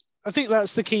think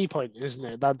that's the key point, isn't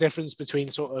it? That difference between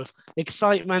sort of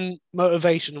excitement,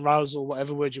 motivation, arousal,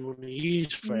 whatever word you want to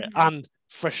use for it, and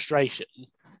frustration.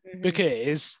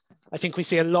 Because I think we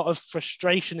see a lot of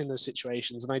frustration in those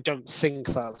situations, and I don't think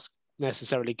that's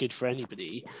necessarily good for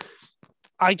anybody.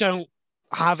 I don't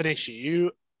have an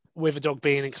issue with a dog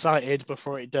being excited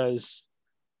before it does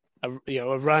a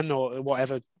run or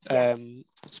whatever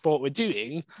sport we're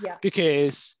doing,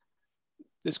 because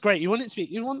it's great. You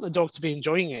want the dog to be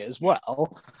enjoying it as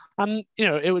well. And,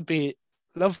 it would be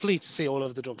lovely to see all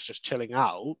of the dogs just chilling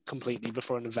out completely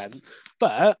before an event.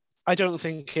 But I don't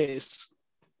think it's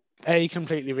A,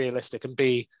 completely realistic, and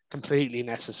B, completely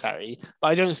necessary. But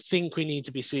I don't think we need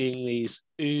to be seeing these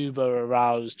uber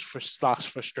aroused /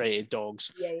 frustrated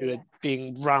dogs who are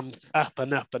being ramped up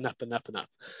and up and up and up and up.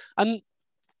 And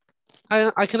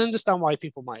I can understand why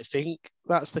people might think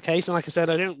that's the case. And like I said,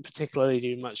 I don't particularly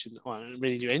do much, I don't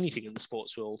really do anything in the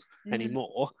sports world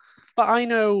anymore. But I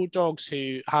know dogs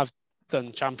who have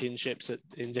done championships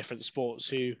in different sports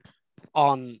who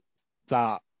aren't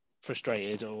that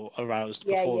frustrated or aroused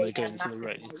before they go into the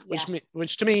ring,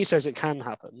 which to me says it can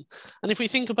happen. And if we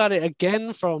think about it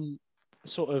again from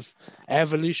sort of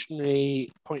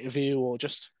evolutionary point of view, or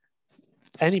just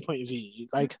any point of view,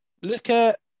 like, look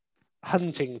at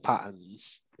hunting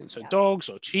patterns. And so dogs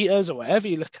or cheetahs or whatever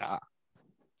you look at,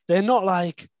 they're not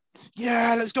like,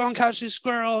 let's go and catch this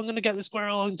squirrel. I'm going to get the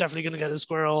squirrel. I'm definitely going to get the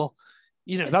squirrel.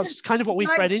 That's kind of what we've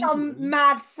bred into. Some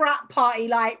mad frat party,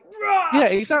 like, rah! Yeah,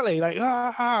 exactly. Like,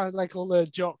 like all the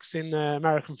jocks in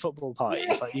American football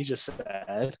parties, like you just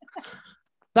said.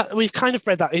 that we've kind of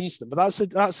bred that into them, but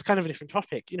that's kind of a different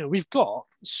topic. You know, we've got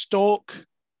stalk,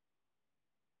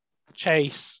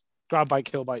 chase, grab bite,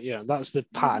 kill bite. Yeah, that's the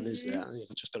pattern, isn't it? I think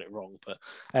I just got it wrong, but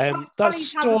that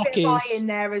stalk is in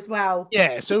there as well.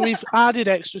 Yeah, so we've added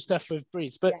extra stuff with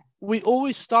breeds, but we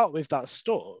always start with that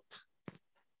stalk.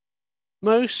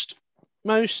 Most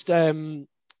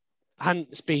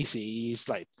hunt species,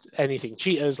 like anything,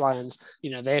 cheetahs, lions, you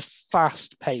know, they're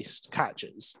fast-paced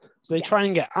catchers. So they try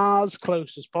and get as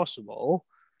close as possible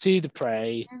to the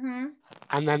prey,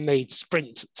 and then they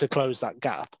sprint to close that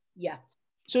gap. Yeah.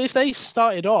 So if they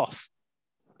started off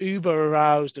uber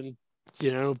aroused and,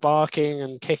 you know, barking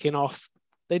and kicking off,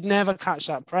 they'd never catch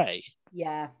that prey.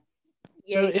 Yeah.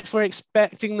 So if we're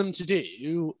expecting them to do,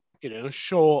 you know,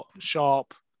 short,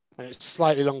 sharp, and it's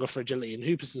slightly longer for agility and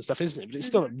hoopers and stuff, isn't it? But it's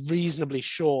still a reasonably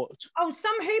short. Oh,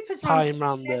 some hoopers time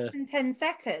run less than 10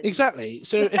 seconds. Exactly.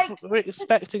 So if we're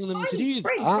expecting them to do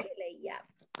that, really,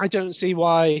 I don't see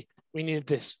why we need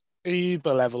this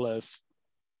uber level of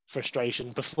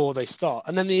frustration before they start.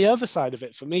 And then the other side of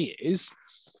it for me is,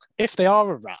 if they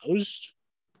are aroused,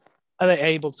 are they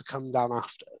able to come down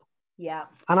after? Yeah.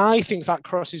 And I think that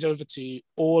crosses over to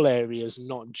all areas,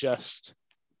 not just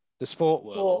the sport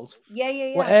world.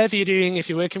 Yeah. Whatever you're doing, if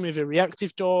you're working with a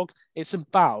reactive dog, it's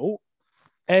about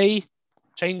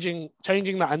changing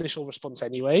that initial response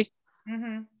anyway,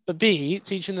 but B,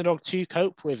 teaching the dog to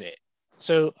cope with it.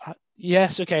 So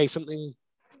yes, okay, something,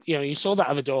 you know, you saw that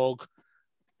other dog,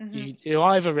 you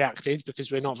either reacted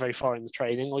because we're not very far in the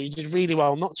training, or you did really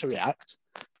well not to react,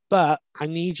 but I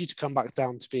need you to come back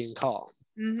down to being calm.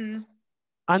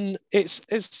 And it's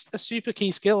a super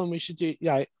key skill, and we should do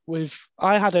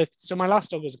so my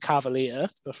last dog was a Cavalier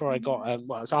before I got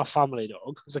it's our family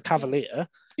dog. It was a Cavalier. I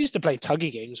used to play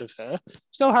tuggy games with her.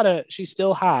 She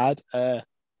still had I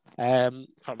can't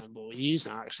remember what we used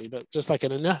now actually, but just like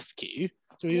an enough cue.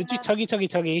 So we would do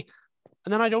tuggy,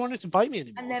 and then I don't want her to bite me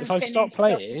anymore. If I stop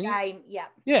playing,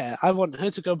 I want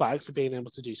her to go back to being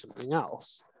able to do something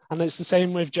else. And it's the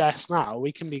same with Jess now.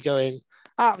 We can be going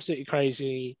absolutely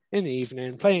crazy in the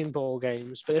evening, playing ball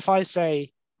games. But if I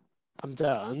say I'm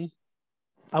done,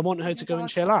 I want her to go and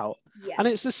chill out. Yeah. And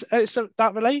it's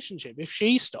that relationship. If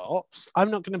she stops, I'm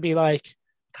not going to be like,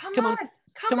 come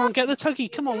on, get the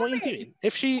tuggy. Come on, what are you doing?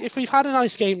 If we've had a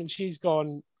nice game and she's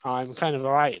gone, I'm kind of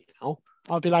all right now,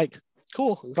 I'll be like,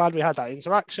 cool, I'm glad we had that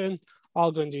interaction.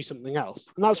 I'll go and do something else.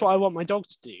 And that's what I want my dog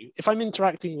to do. If I'm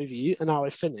interacting with you and now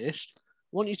I've finished, I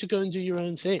want you to go and do your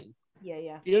own thing.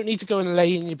 Yeah. You don't need to go and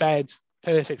lay in your bed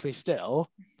perfectly still.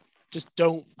 Just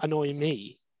don't annoy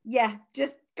me. Yeah,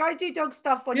 just go do dog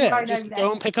stuff on your own. Just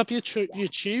go and pick up your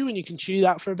chew, and you can chew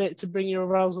that for a bit to bring your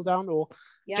arousal down. Or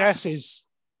Jess is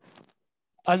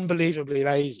unbelievably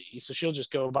lazy, so she'll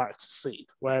just go back to sleep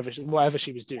whatever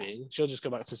she was doing. She'll just go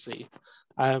back to sleep.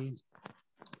 And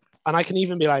I can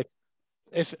even be like,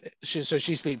 if she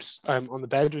sleeps on the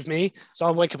bed with me, so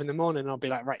I'll wake up in the morning and I'll be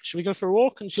like, right, should we go for a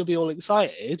walk? And she'll be all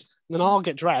excited, and then I'll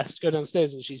get dressed, go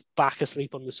downstairs, and she's back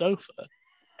asleep on the sofa.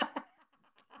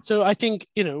 So I think,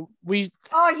 you know, you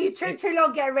took too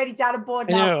long getting ready down the board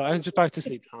now. No, I'm just back to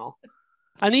sleep now.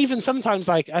 And even sometimes,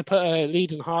 like, I put a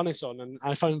lead and harness on, and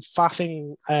if I'm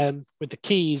faffing with the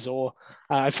keys, or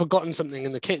I've forgotten something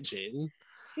in the kitchen,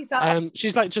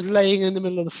 she's like just laying in the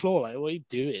middle of the floor, like, what are you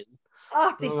doing?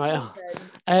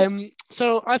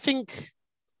 So I think,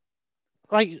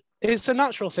 like, it's a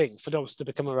natural thing for dogs to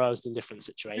become aroused in different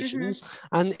situations.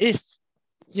 And if,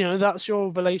 you know, that's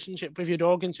your relationship with your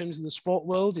dog in terms of the sport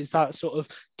world, is that sort of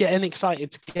getting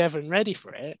excited together and ready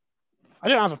for it, I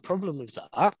don't have a problem with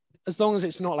that, as long as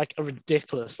it's not like a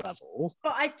ridiculous level.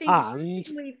 But I think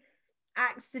we've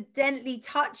accidentally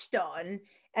touched on,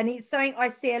 and it's something I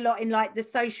see a lot in like the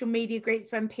social media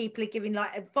groups when people are giving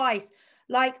like advice,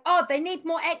 like, they need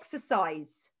more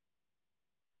exercise.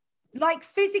 Like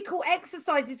physical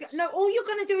exercises. No, all you're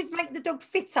going to do is make the dog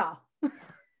fitter.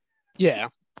 Yeah,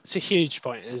 it's a huge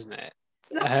point, isn't it?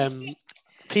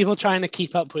 People trying to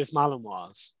keep up with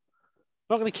Malinois.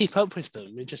 Not going to keep up with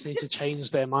them. We just need to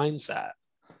change their mindset.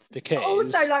 Because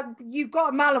also, like, you've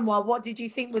got a Malinois. What did you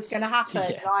think was going to happen?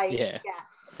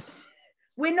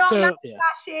 We're not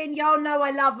flashing. Y'all know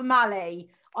I love a Mallee.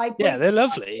 They're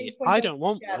lovely. I don't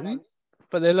want one,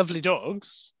 but they're lovely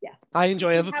dogs. Yeah, I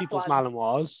enjoy other people's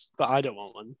Malinois, but I don't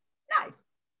want one. No.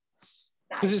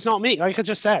 Because it's not me. Like I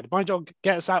just said, my dog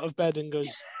gets out of bed and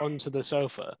goes onto the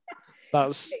sofa.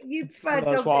 That's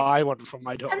what I want from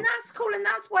my dog. And that's cool. And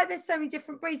that's why there's so many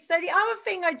different breeds. So the other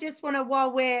thing I just want to, while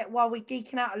we're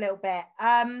geeking out a little bit,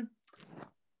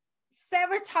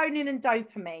 serotonin and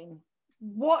dopamine,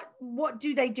 what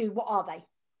do they do? What are they?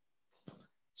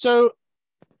 So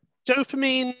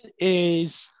Dopamine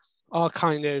is our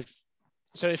kind of,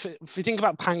 so if we think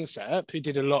about Panksepp, who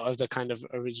did a lot of the kind of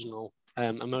original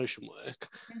emotion work,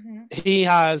 he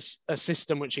has a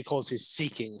system which he calls his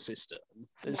seeking system.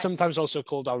 It's sometimes also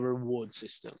called our reward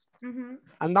system.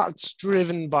 And that's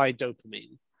driven by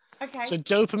dopamine. Okay. So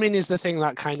dopamine is the thing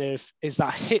that kind of is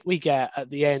that hit we get at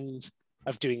the end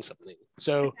of doing something.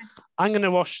 So I'm going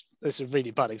to wash, this is a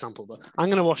really bad example, but I'm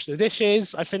going to wash the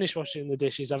dishes. I finish washing the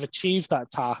dishes. I've achieved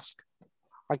that task.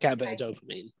 I get a bit of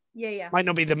dopamine. Yeah. Might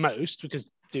not be the most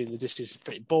because doing the dishes is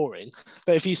pretty boring.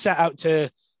 But if you set out to,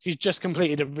 if you've just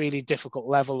completed a really difficult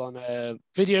level on a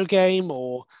video game,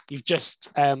 or you've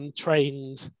just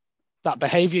trained that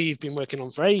behavior you've been working on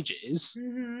for ages,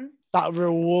 that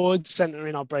reward center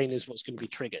in our brain is what's going to be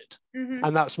triggered.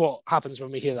 And that's what happens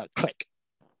when we hear that click.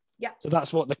 Yeah. So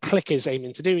that's what the click is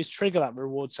aiming to do, is trigger that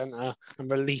reward center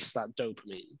and release that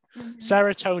dopamine.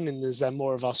 Serotonin is then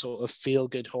more of our sort of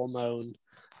feel-good hormone.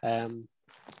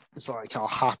 It's like our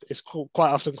happy, it's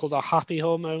quite often called our happy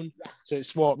hormone. So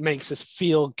it's what makes us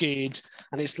feel good,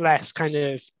 and it's less kind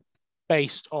of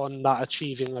based on that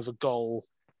achieving of a goal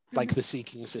like the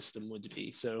seeking system would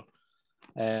be. So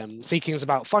seeking is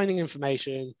about finding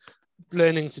information,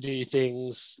 learning to do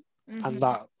things, and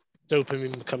that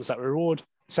dopamine becomes that reward.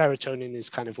 Serotonin is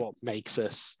kind of what makes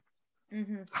us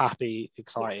happy,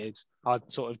 excited, our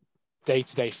sort of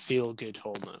day-to-day feel-good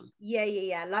hormone.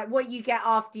 Yeah. Like what you get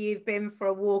after you've been for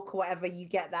a walk or whatever, you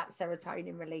get that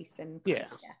serotonin release. And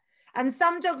and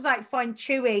some dogs like find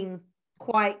chewing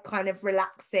quite kind of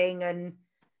relaxing and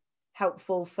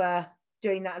helpful for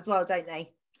doing that as well, don't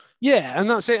they? Yeah, and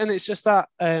that's it. And it's just that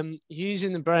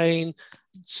using the brain,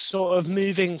 sort of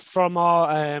moving from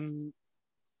our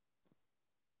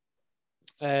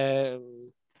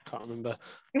can't remember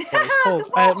what it's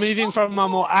called. Moving from our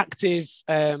more active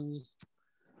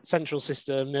central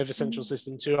system, nervous central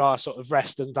system, to our sort of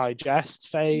rest and digest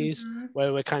phase,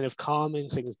 where we're kind of calming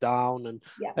things down and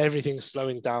everything's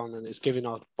slowing down, and it's giving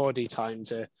our body time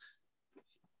to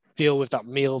deal with that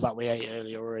meal that we ate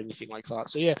earlier or anything like that.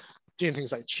 So yeah, doing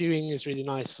things like chewing is really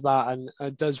nice for that, and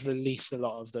it does release a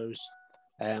lot of those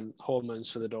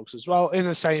hormones for the dogs as well, in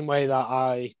the same way that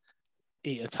I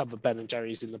eat a tub of Ben and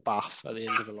Jerry's in the bath at the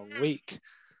end of a long week.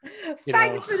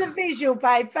 Thanks for the visual,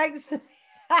 babe. Thanks for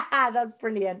that's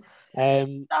brilliant.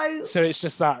 So it's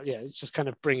just that, it's just kind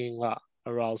of bringing that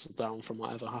arousal down from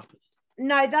whatever happened.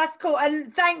 No, that's cool.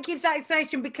 And thank you for that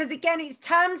explanation, because again, it's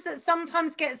terms that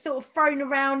sometimes get sort of thrown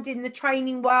around in the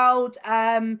training world.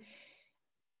 And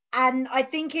I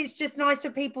think it's just nice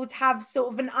for people to have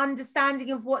sort of an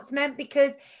understanding of what's meant,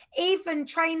 because even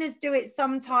trainers do it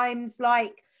sometimes,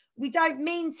 like we don't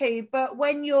mean to, but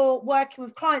when you're working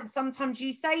with clients, sometimes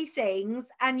you say things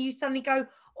and you suddenly go,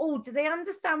 oh, do they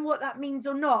understand what that means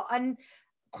or not? And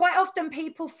quite often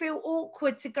people feel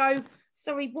awkward to go,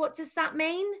 sorry, what does that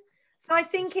mean? So I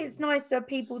think it's nice for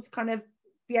people to kind of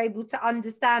be able to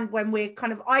understand when we're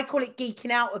kind of, I call it geeking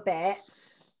out a bit.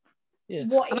 Yeah,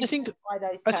 and I think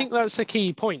that's a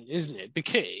key point, isn't it?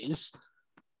 Because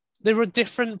there are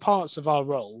different parts of our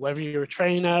role, whether you're a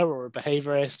trainer or a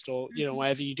behaviorist or,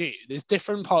 whatever you do, there's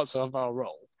different parts of our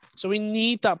role. So we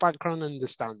need that background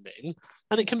understanding,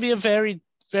 and it can be a very,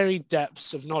 very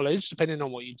depths of knowledge, depending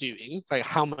on what you're doing, like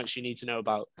how much you need to know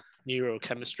about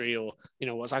neurochemistry or,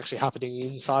 what's actually happening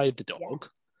inside the dog.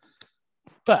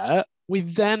 But we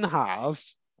then have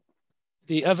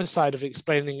the other side of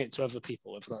explaining it to other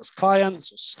people, whether that's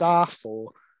clients or staff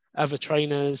or other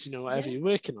trainers, whatever you're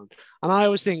working on. And I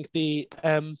always think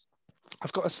I've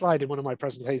got a slide in one of my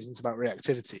presentations about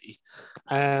reactivity,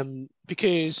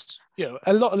 because,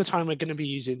 a lot of the time we're going to be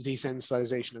using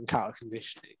desensitization and cattle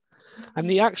conditioning. And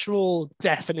the actual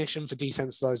definition for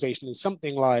desensitization is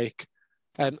something like,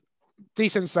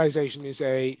 desensitization is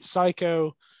a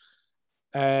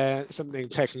something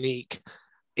technique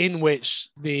in which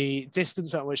the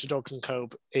distance at which a dog can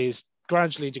cope is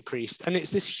gradually decreased. And it's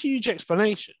this huge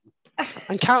explanation.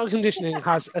 And cattle conditioning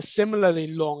has a similarly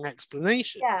long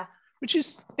explanation, which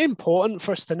is important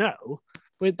for us to know.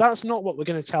 But that's not what we're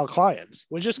going to tell clients.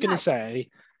 We're just going to say,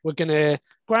 we're going to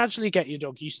gradually get your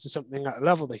dog used to something at a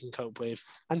level they can cope with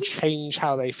and change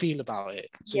how they feel about it.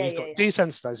 So you've got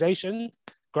desensitization,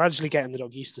 gradually getting the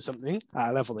dog used to something at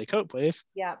a level they cope with,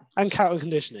 and cattle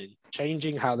conditioning,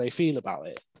 changing how they feel about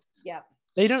it.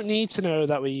 They don't need to know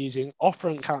that we're using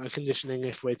operant cattle conditioning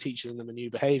if we're teaching them a new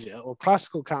behavior, or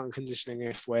classical cattle conditioning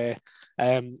if we're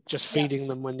just feeding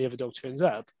them when the other dog turns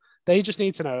up. They just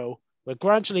need to know we're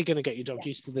gradually going to get your dog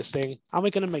used to this thing, and we're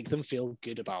going to make them feel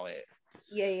good about it.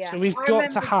 So we've got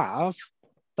to have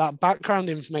that background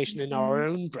information in our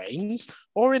own brains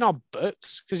or in our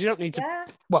books, because you don't need to,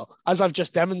 well, as I've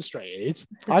just demonstrated,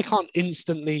 I can't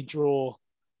instantly draw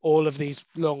all of these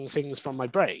long things from my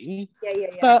brain,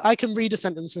 but I can read a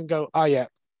sentence and go, oh yeah,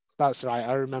 that's right,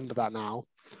 I remember that now.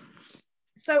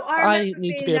 So I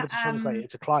need to be able to translate it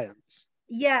to clients.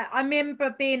 Yeah, I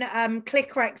remember being at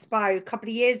Clicker Expo a couple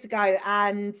of years ago,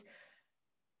 and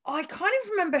I can't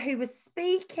even remember who was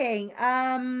speaking.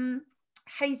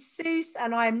 Jesus,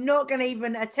 and I am not going to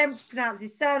even attempt to pronounce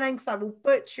his surname because I will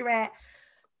butcher it.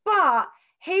 But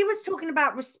he was talking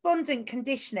about respondent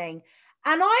conditioning,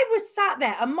 and I was sat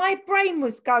there, and my brain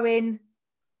was going,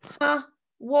 "Huh?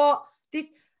 What this?"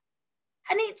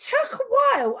 And it took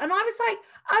a while, and I was like,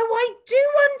 "Oh, I do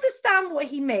understand what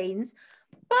he means."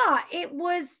 But it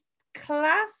was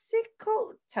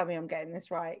classical. Tell me I'm getting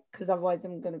this right, because otherwise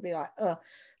I'm going to be like, ugh.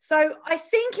 So I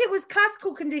think it was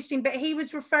classical conditioning, but he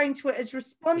was referring to it as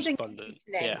respondent conditioning.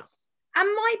 Yeah.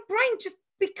 And my brain, just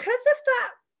because of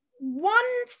that one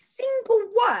single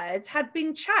word had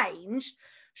been changed,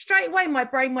 straight away my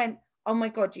brain went, oh my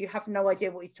God, you have no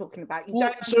idea what he's talking about. You don't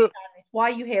understand this.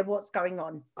 Why are you here? What's going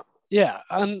on? Yeah,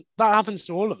 and that happens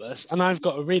to all of us. And I've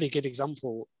got a really good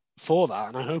example for that,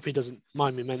 and I hope he doesn't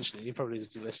mind me mentioning. He probably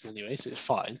doesn't listen anyway, so it's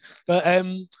fine. But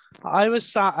I was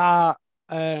sat at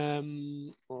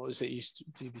what was it used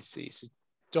to DBC, so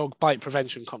Dog Bite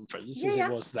Prevention Conference, as it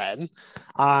was then,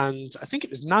 and I think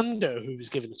it was Nando who was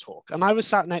giving a talk, and I was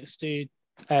sat next to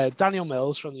Daniel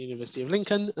Mills from the University of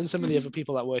Lincoln and some of the other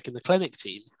people that work in the clinic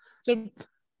team. So,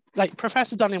 like,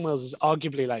 Professor Daniel Mills is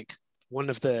arguably like one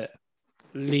of the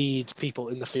lead people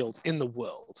in the field in the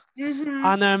world.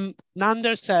 And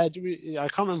Nando said, I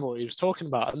can't remember what he was talking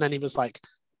about, and then he was like,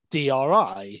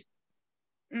 DRI.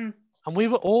 And we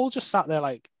were all just sat there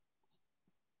like,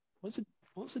 what's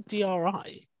a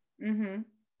DRI?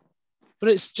 But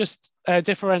it's just a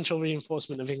differential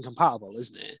reinforcement of incompatible,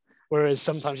 isn't it? Whereas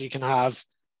sometimes you can have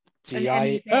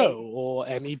DIO or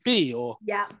MEB or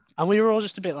and we were all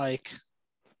just a bit like,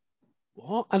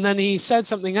 what? And then he said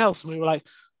something else, and we were like,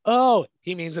 oh,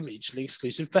 he means a mutually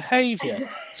exclusive behavior.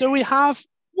 So we have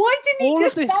why didn't all he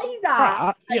of just this say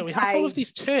that? Yeah, we have all of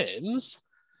these terms.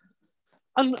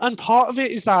 And part of it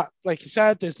is that, like you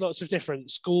said, there's lots of different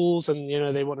schools, and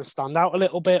they want to stand out a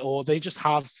little bit, or they just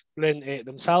have learned it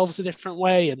themselves a different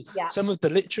way. And some of the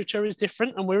literature is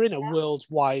different, and we're in a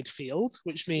worldwide field,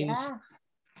 which means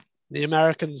the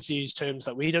Americans use terms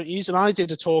that we don't use. And I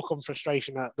did a talk on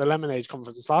frustration at the Lemonade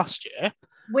conference last year,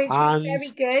 which was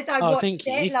very good. I watched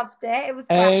it, loved it. It was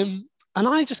great. And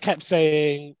I just kept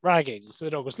saying ragging. So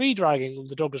the dog was lead ragging, and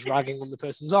the dog was ragging on the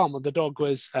person's arm, and the dog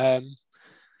was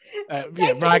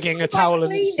ragging a towel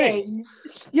and his thing.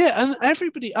 Yeah, and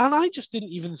everybody, and I just didn't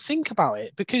even think about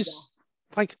it because,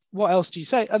 like, what else do you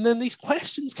say? And then these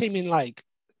questions came in like,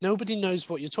 nobody knows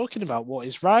what you're talking about. What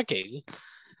is ragging?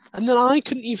 And then I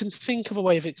couldn't even think of a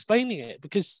way of explaining it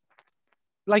because,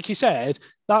 like you said,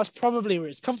 that's probably where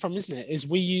it's come from, isn't it? Is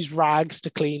we use rags to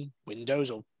clean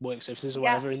windows or work surfaces or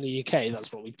whatever in the UK.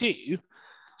 That's what we do.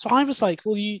 So I was like,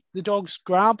 well, the dog's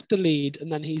grabbed the lead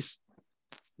and then he's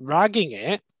ragging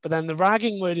it, but then the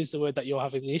ragging word is the word that you're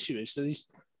having the issue with. So he's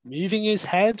moving his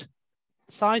head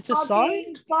side to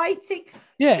side. Biting.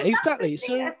 Yeah, exactly.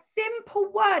 So a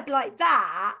simple word like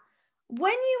that,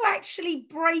 when you actually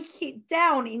break it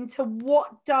down into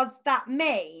what does that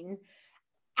mean,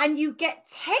 and you get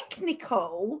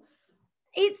technical,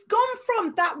 it's gone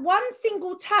from that one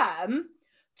single term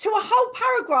to a whole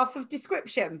paragraph of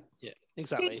description. Yeah,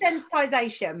 exactly.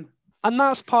 Desensitization. And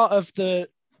that's part of the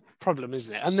problem,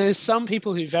 isn't it? And there's some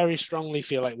people who very strongly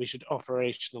feel like we should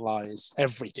operationalize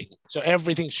everything. So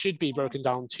everything should be broken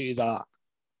down to that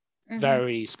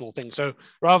very small thing. So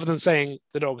rather than saying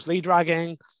the dog's lead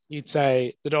dragging, you'd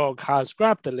say the dog has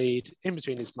grabbed the lead in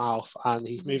between his mouth and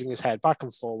he's moving his head back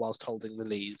and forth whilst holding the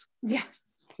lead. Yeah.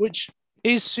 Which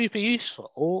is super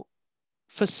useful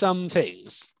for some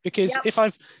things. Because if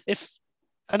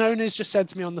an owner's just said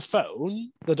to me on the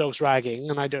phone, the dog's ragging,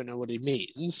 and I don't know what he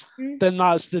means, then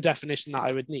that's the definition that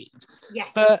I would need.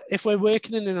 Yes. But if we're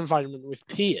working in an environment with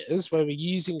peers where we're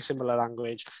using similar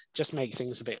language, just make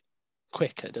things a bit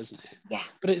quicker, doesn't it? Yeah.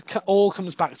 But it all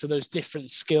comes back to those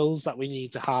different skills that we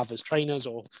need to have as trainers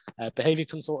or behavior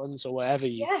consultants or whatever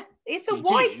you. Yeah, it's a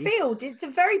wide field. It's a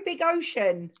very big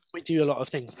ocean. We do a lot of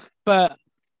things, but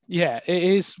yeah, it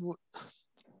is.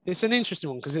 It's an interesting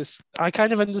one because I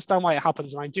kind of understand why it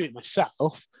happens and I do it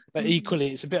myself, but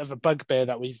equally it's a bit of a bugbear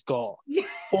that we've got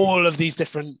all of these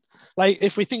different, like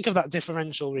if we think of that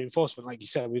differential reinforcement, like you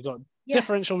said, we've got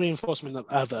differential reinforcement of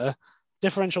other,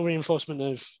 differential reinforcement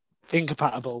of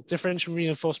incompatible. Differential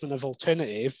reinforcement of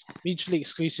alternative, mutually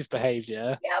exclusive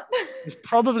behavior. Yep. There's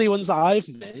probably ones that I've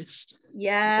missed.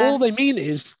 Yeah. All they mean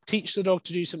is teach the dog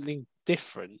to do something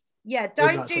different. Yeah,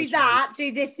 don't do that.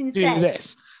 Do this instead. Do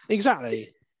this.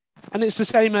 Exactly. And it's the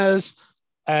same as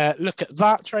look at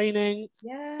that training,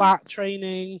 that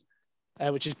training,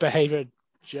 which is behavior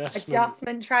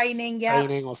adjustment training,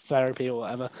 training or therapy or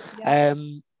whatever.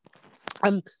 And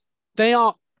they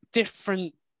are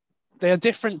different. They are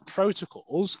different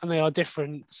protocols and they are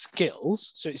different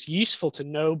skills. So it's useful to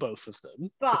know both of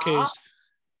them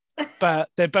but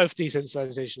they're both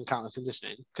desensitization and counter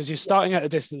conditioning, because you're starting at a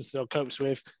distance the dog copes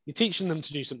with, you're teaching them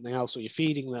to do something else, or you're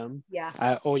feeding them,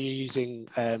 or you're using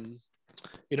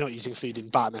you're not using food in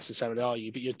bad necessarily, are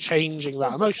you? But you're changing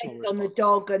that emotional response on the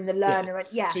dog and the learner.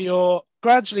 So you're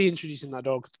gradually introducing that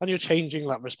dog and you're changing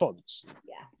that response,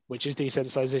 which is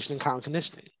desensitization and counter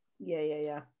conditioning.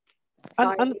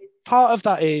 And part of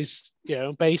that is, you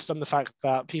know, based on the fact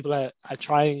that people are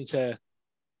trying to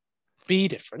be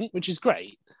different, which is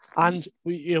great. And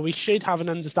we should have an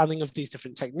understanding of these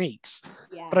different techniques.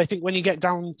 But I think when you get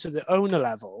down to the owner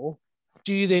level,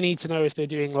 do they need to know if they're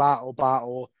doing lat or bat,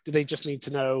 or do they just need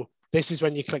to know this is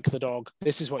when you click the dog,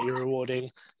 this is what you're rewarding,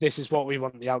 this is what we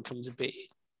want the outcome to be?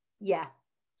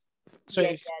 So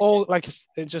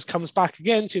it just comes back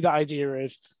again to the idea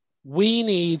of we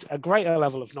need a greater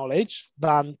level of knowledge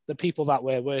than the people that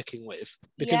we're working with,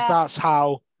 because that's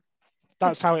how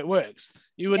it works.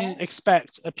 You wouldn't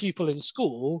expect a pupil in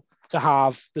school to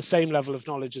have the same level of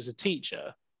knowledge as a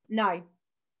teacher. No.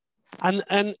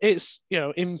 And it's, you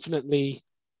know, infinitely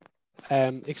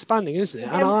expanding, isn't it?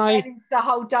 And it's the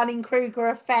whole Dunning-Kruger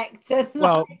effect. And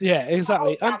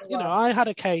exactly. And you know, I had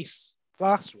a case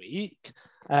last week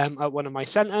at one of my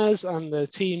centres, and the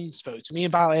team spoke to me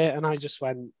about it, and I just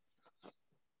went,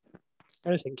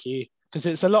 "Oh, thank you," because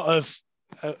it's a lot of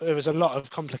there was a lot of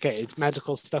complicated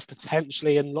medical stuff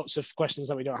potentially, and lots of questions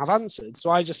that we don't have answered. So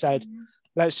I just said,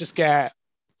 let's just get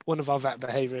one of our vet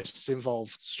behaviourists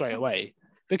involved straight away,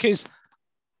 because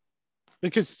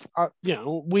you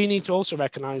know, we need to also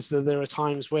recognise that there are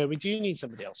times where we do need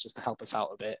somebody else just to help us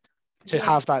out a bit, to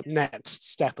have that next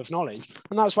step of knowledge,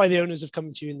 and that's why the owners have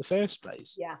come to you in the first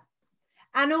place.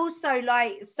 And also,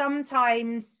 like,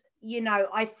 sometimes, you know,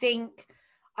 I think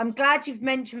I'm glad you've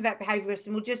mentioned vet behaviourists,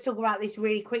 and we'll just talk about this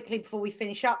really quickly before we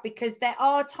finish up, because there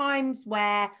are times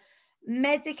where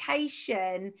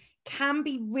medication can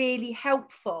be really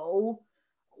helpful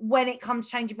when it comes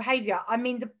to changing behaviour. I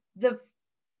mean, the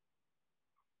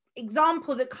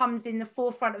example that comes in the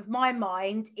forefront of my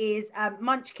mind is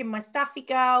Munchkin, my Staffy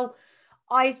girl.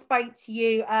 I spoke to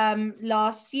you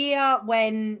last year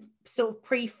when sort of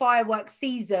pre-fireworks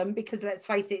season, because let's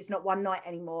face it, it's not one night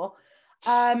anymore.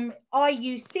 I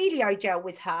used Celio gel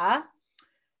with her.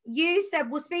 You said,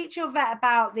 we'll speak to your vet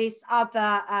about this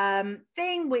other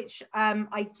thing, which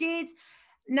I did.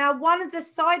 Now, one of the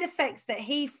side effects that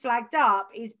he flagged up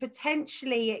is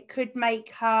potentially it could make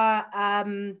her,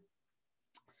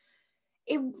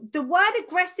 the word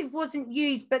aggressive wasn't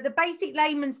used, but the basic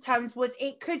layman's terms was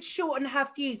it could shorten her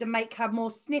fuse and make her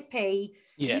more snippy,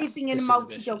 living in a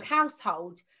multi-dog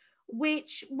household.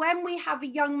 Which, when we have a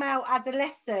young male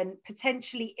adolescent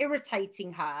potentially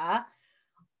irritating her,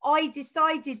 I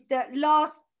decided that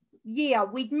last year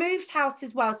we'd moved house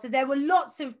as well. So there were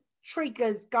lots of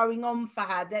triggers going on for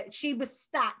her, that she was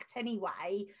stacked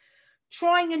anyway.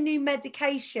 Trying a new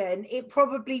medication, it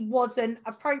probably wasn't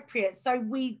appropriate. So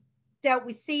we dealt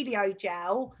with Celio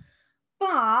gel.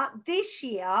 But this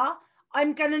year,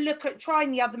 I'm going to look at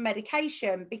trying the other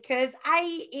medication, because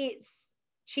it's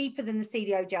cheaper than the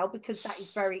Celio gel, because that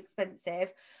is very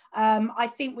expensive. I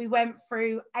think we went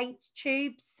through 8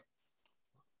 tubes.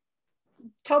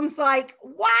 Tom's like,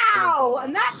 wow,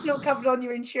 and that's not covered on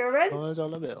your insurance.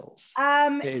 $5 bills.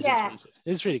 It is expensive.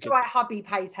 It's really good. Right, hubby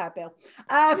pays her bill.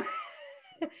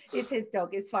 It's his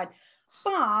dog, it's fine.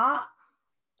 But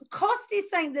cost is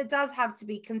something that does have to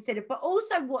be considered, but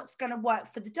also what's going to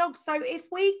work for the dog. So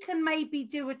if we can maybe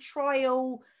do a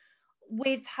trial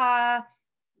with her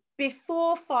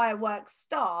before fireworks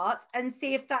starts and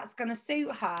see if that's going to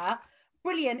suit her,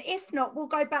 brilliant. If not, we'll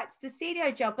go back to the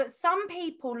Celio gel. But some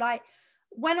people, like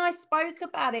when I spoke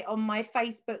about it on my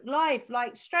Facebook Live,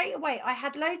 like straight away, I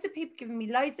had loads of people giving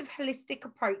me loads of holistic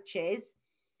approaches,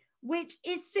 which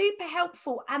is super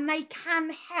helpful and they can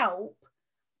help.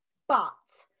 But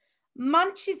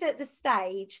Munch is at the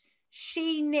stage,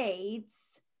 she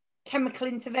needs chemical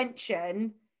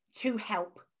intervention to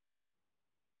help.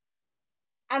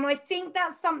 And I think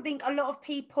that's something a lot of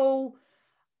people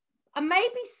are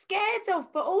maybe scared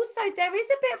of, but also there is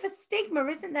a bit of a stigma,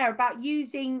 isn't there, about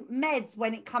using meds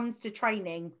when it comes to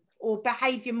training? or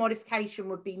behavior modification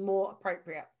would be more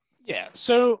appropriate? Yeah,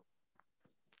 so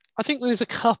I think there's a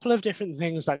couple of different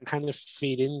things that kind of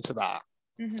feed into that.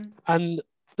 And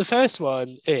the first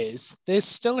one is there's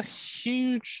still a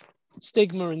huge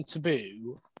stigma and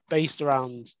taboo based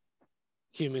around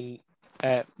human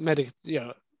that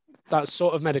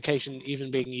sort of medication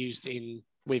even being used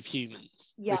with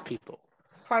humans, with people.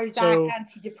 Prozac,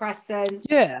 antidepressant.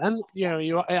 Yeah, and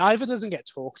it either doesn't get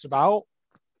talked about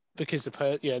because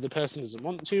the person doesn't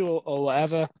want to or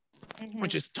whatever,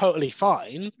 which is totally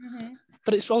fine.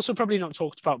 But it's also probably not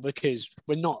talked about because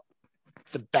we're not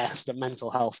the best at mental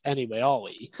health anyway, are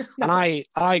we? No. And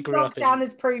I grew up in... Lockdown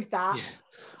has proved that. Yeah,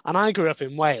 and I grew up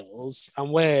in Wales,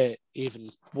 and we're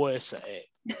even worse at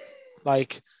it.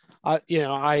 Like, I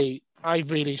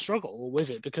really struggle with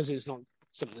it because it's not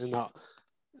something that...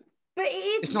 But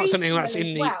it's not something that's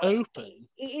in the open.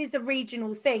 It is a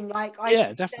regional thing. Like,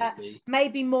 definitely.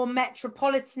 Maybe more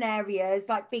metropolitan areas,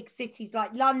 like big cities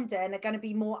like London, are going to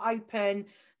be more open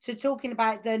to talking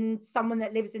about than someone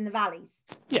that lives in the valleys.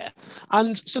 Yeah,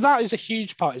 and so that is a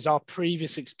huge part, is our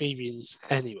previous experience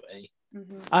anyway.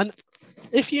 And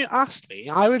if you asked me,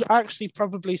 I would actually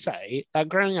probably say that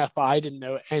growing up, I didn't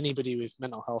know anybody with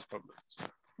mental health problems.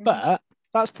 But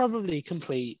that's probably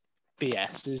complete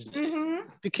BS, isn't it?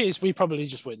 Because we probably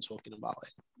just weren't talking about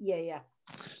it. Yeah.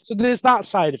 So there's that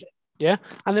side of it. Yeah.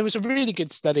 And there was a really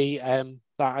good study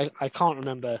that I can't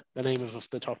remember the name of off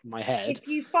the top of my head. If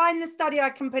you find the study,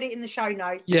 I can put it in the show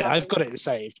notes. Yeah, I've got it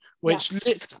saved, which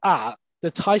looked at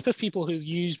the type of people who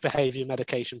use behavior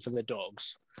medication for their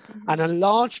dogs. And a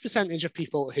large percentage of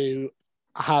people who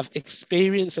have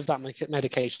experience of that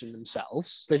medication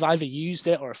themselves, so they've either used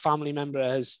it or a family member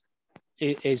is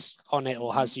on it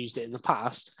or has used it in the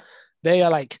past, they are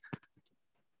like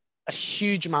a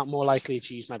huge amount more likely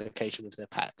to use medication with their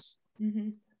pets.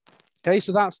 Okay,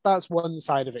 so that's one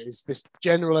side of it, is this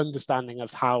general understanding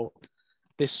of how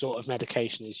this sort of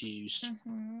medication is used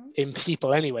in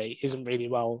people anyway isn't really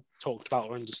well talked about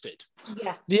or understood.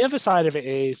 Yeah. The other side of it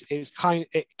is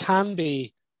it can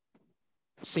be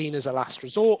seen as a last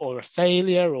resort or a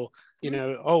failure, or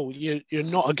you're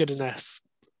not a good enough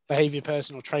behavior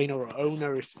personal trainer or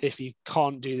owner if you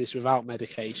can't do this without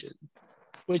medication,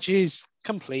 which is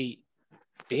complete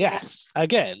BS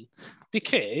again,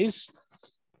 because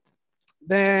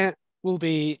there will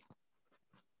be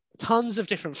tons of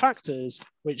different factors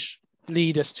which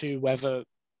lead us to whether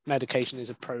medication is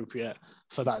appropriate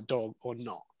for that dog or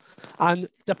not. And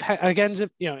again,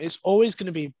 it's always going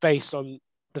to be based on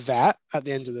the vet at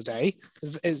the end of the day.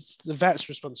 It's the vet's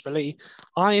responsibility.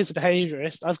 I, as a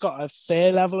behaviorist, I've got a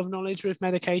fair level of knowledge with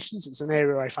medications. It's an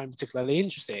area I find particularly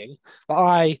interesting, but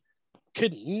I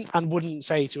couldn't and wouldn't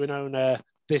say to an owner,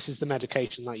 this is the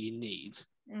medication that you need.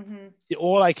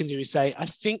 All I can do is say, I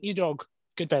think your dog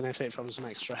could benefit from some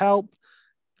extra help.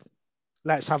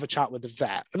 Let's have a chat with the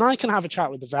vet. And I can have a chat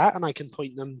with the vet and I can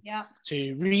point them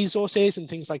to resources and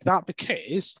things like that,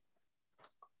 because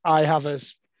I have a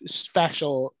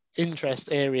special interest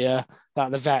area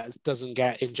that the vet doesn't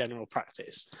get in general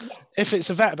practice. If it's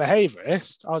a vet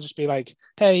behaviorist, I'll just be like,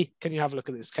 hey, can you have a look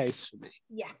at this case for me?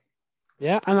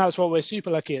 Yeah, and that's what we're super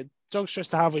lucky at Dogs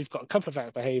Trust to have. We've got a couple of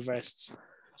vet behaviorists.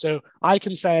 So I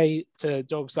can say to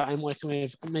dogs that I'm working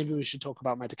with, maybe we should talk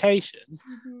about medication.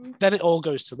 Then it all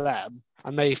goes to them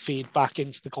and they feed back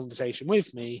into the conversation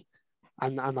with me,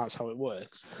 and that's how it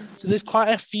works. So there's quite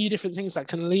a few different things that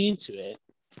can lead to it.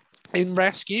 In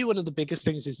rescue, one of the biggest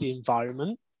things is the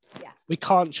environment. We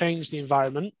can't change the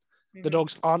environment. The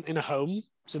dogs aren't in a home,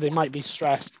 so they might be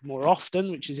stressed more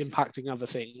often, which is impacting other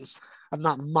things. And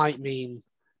that might mean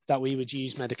that we would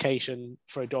use medication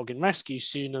for a dog in rescue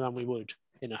sooner than we would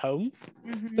in a home.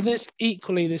 But there's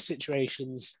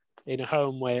situations in a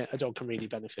home where a dog can really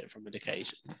benefit from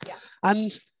medication.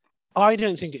 And I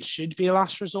don't think it should be a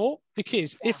last resort,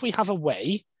 because if we have a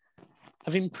way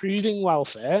of improving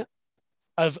welfare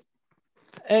of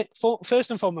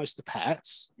first and foremost the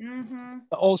pets,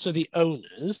 but also the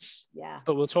owners,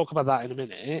 but we'll talk about that in a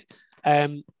minute,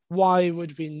 why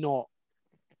would we not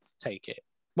take it?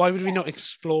 Why would we not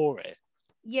explore it?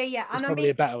 It's probably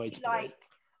a better way to do it.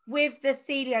 With the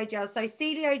Celio gel, so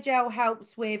Celio gel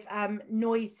helps with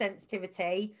noise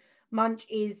sensitivity. Munch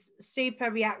is super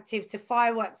reactive to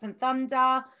fireworks and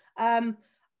thunder.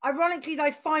 Ironically,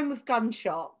 though, fine with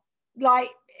gunshot. Like,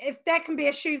 if there can be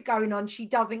a shoot going on, she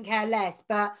doesn't care less.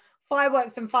 But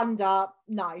fireworks and thunder,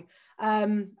 no.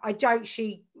 I joke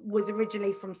she was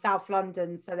originally from South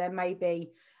London, so there may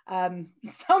be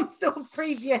some sort of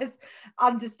previous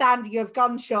understanding of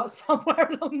gunshots somewhere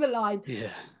along the line.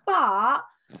 But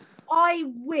I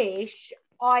wish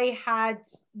I had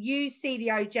used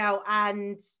Celio gel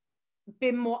and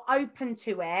been more open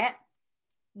to it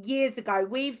years ago.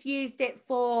 We've used it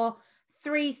for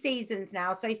 3 seasons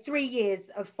now. So 3 years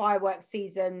of fireworks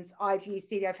seasons I've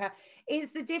used CDO for her.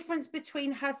 It's the difference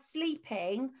between her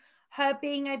sleeping, her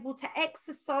being able to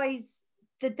exercise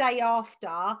the day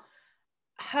after,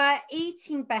 her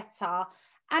eating better,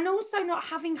 and also not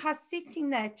having her sitting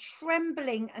there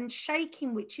trembling and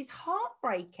shaking, which is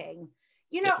heartbreaking.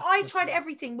 You know, I tried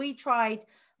everything. We tried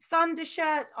thunder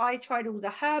shirts. I tried all the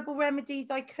herbal remedies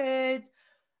I could.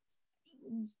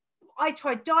 I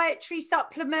tried dietary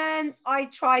supplements. I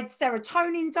tried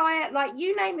serotonin diet. Like,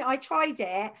 you name it, I tried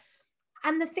it.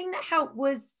 And the thing that helped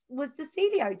was the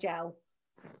Celio gel.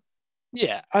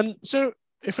 Yeah. And so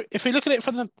if we look at it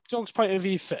from the dog's point of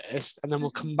view first, and then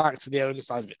we'll come back to the owner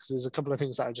side of it, because there's a couple of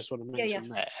things that I just want to mention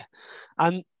there.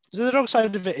 And so the dog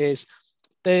side of it is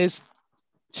there's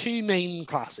 2 main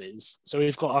classes. So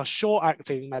we've got our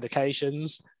short-acting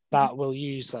medications that we'll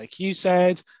use, like you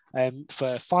said,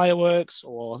 for fireworks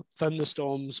or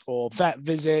thunderstorms or vet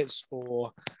visits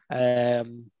or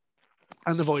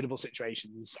unavoidable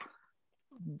situations,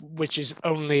 which is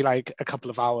only like a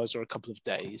couple of hours or a couple of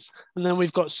days. And then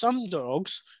we've got some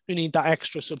dogs who need that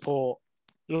extra support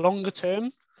longer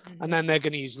term, and then they're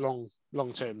going to use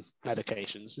long-term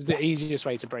medications. Is the easiest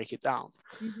way to break it down.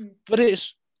 But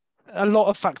it's a lot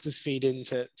of factors feed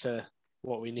into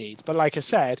what we need. But like I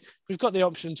said, we've got the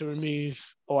option to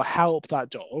remove or help that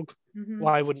dog.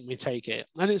 Why wouldn't we take it?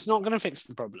 And it's not going to fix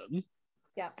the problem.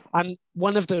 Yeah. And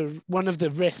one of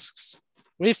the risks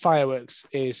with fireworks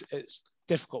is it's a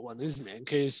difficult one, isn't it?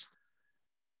 Because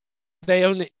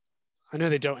I know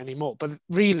they don't anymore, but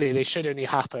really they should only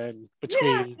happen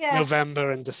between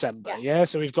November and December. Yeah.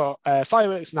 So we've got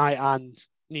fireworks night and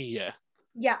New Year.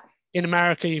 Yeah. In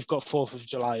America, you've got 4th of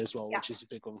July as well, which is a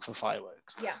big one for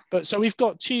fireworks. Yeah. But so we've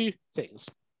got 2 things,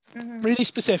 really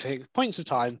specific points of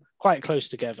time, quite close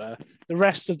together. The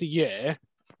rest of the year,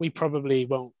 we probably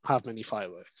won't have many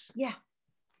fireworks. Yeah.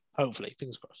 Hopefully,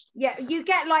 fingers crossed. Yeah, you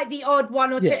get like the odd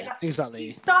one or two. Yeah,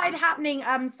 exactly. It started happening,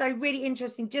 so really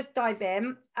interesting, just dive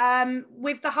in,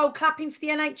 with the whole clapping for the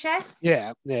NHS.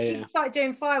 Yeah. People started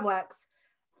doing fireworks.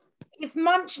 If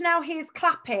Munch now hears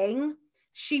clapping,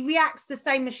 she reacts the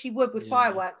same as she would with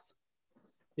fireworks.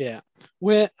 Yeah.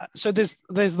 So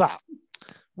there's that.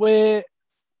 We're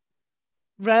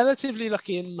relatively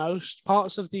lucky in most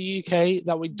parts of the UK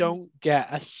that we don't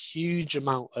get a huge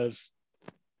amount of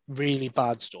really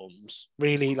bad storms,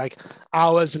 really like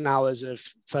hours and hours of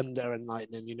thunder and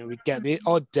lightning. You know, we get the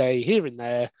odd day here and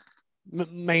there,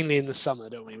 mainly in the summer,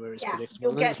 don't we, where it's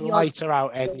predictable. And it's lighter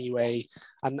out anyway,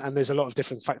 and there's a lot of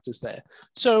different factors there.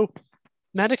 So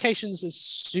medications is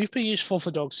super useful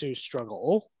for dogs who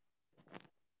struggle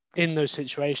in those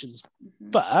situations.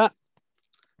 But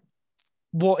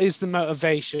what is the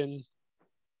motivation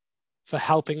for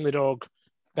helping the dog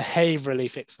behaviorally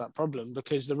fix that problem?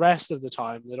 Because the rest of the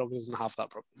time, the dog doesn't have that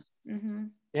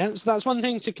problem. Yeah, so that's one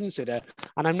thing to consider.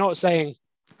 And I'm not saying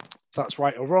that's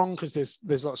right or wrong, because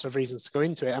there's lots of reasons to go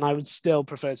into it. And I would still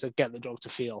prefer to get the dog to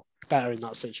feel better in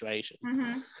that situation.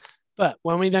 But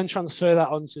when we then transfer that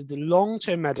onto the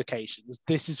long-term medications,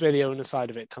 this is where the owner side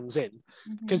of it comes in.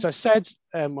 Because I said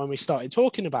when we started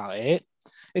talking about it,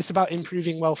 it's about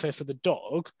improving welfare for the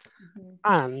dog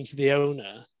and the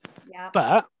owner.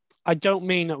 But I don't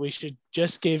mean that we should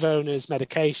just give owners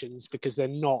medications because they're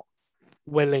not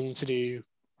willing to do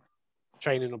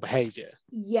training or behavior.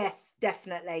 Yes,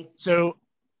 definitely. So,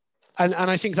 and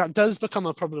I think that does become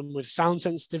a problem with sound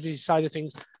sensitivity side of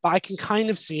things, but I can kind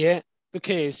of see it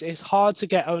because it's hard to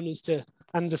get owners to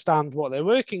understand what they're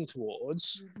working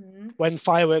towards when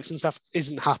fireworks and stuff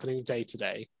isn't happening day to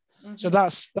day. So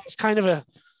that's kind of a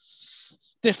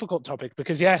difficult topic,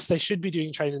 because yes, they should be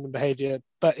doing training and behavior,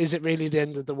 but is it really the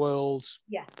end of the world?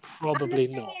 Yeah, probably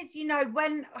and the not. thing is, you know,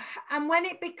 when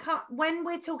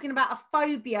we're talking about a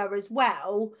phobia as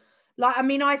well, like, I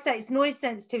mean, I say it's noise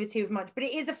sensitivity with Munch, but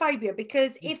it is a phobia,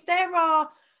 because if there are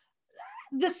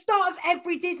the start of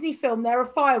every Disney film, there are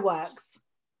fireworks.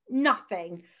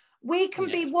 Nothing. We can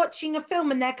be watching a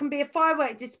film and there can be a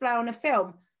firework display on a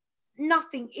film.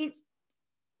 Nothing. It's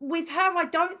with her, I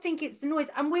don't think it's the noise.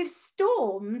 And with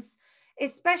storms,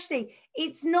 especially,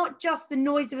 it's not just the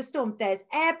noise of a storm. There's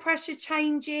air pressure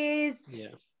changes.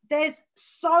 There's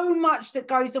so much that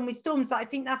goes on with storms that I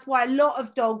think that's why a lot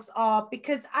of dogs are,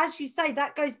 because as you say,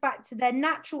 that goes back to their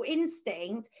natural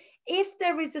instinct. If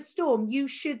there is a storm, you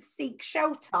should seek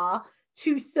shelter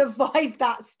to survive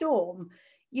that storm.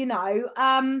 You know,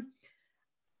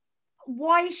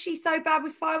 why is she so bad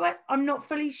with fireworks? I'm not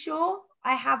fully sure.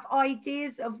 I have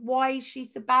ideas of why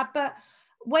she's so bad, but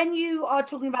when you are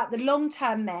talking about the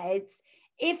long-term meds,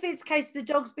 if it's case the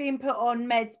dog's being put on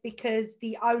meds because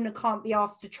the owner can't be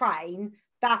asked to train,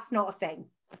 that's not a thing.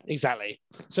 Exactly.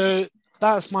 So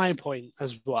that's my point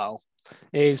as well,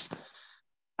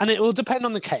 and it will depend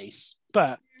on the case,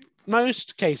 but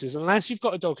most cases, unless you've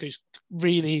got a dog who's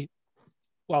really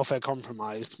welfare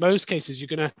compromised, most cases you're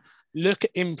going to look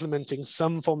at implementing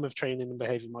some form of training and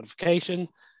behavior modification.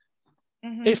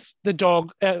 If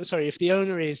the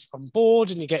owner is on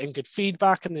board and you're getting good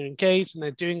feedback and they're engaged and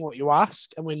they're doing what you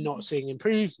ask and we're not seeing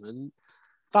improvement,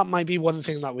 that might be one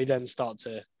thing that we then start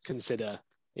to consider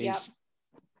is,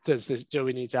 do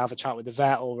we need to have a chat with the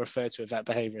vet or refer to a vet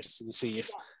behaviorist and see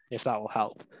if that will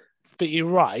help? But you're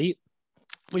right,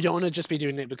 we don't want to just be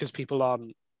doing it because people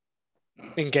aren't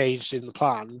engaged in the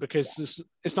plan, because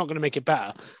it's not going to make it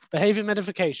better. Behavior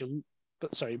medication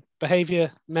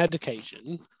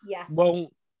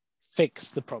won't fix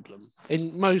the problem.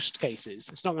 In most cases,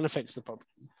 it's not going to fix the problem.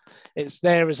 It's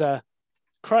there as a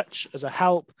crutch, as a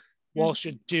help, whilst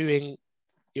you're doing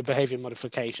your behavior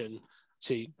modification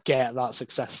to get that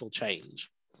successful change.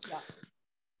 Yeah.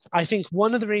 I think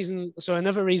another reason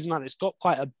that it's got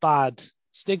quite a bad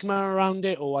stigma around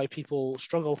it, or why people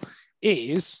struggle,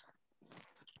 is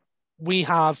we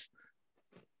have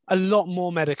a lot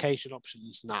more medication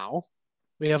options now.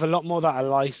 We have a lot more that are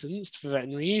licensed for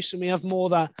veterinary use, and we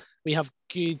have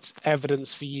good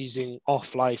evidence for using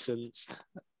off license,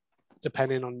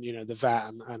 depending on the vet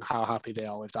and how happy they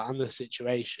are with that and the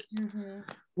situation.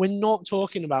 We're not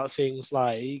talking about things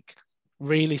like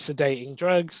really sedating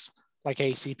drugs like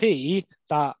ACP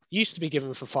that used to be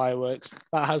given for fireworks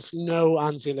that has no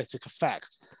anxiolytic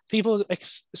effect.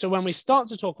 So when we start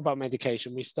to talk about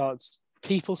medication,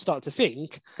 people start to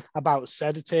think about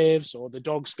sedatives or the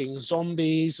dogs being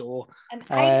zombies, and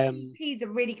ACP is a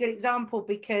really good example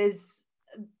because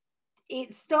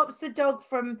it stops the dog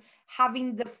from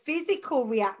having the physical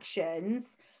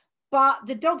reactions, but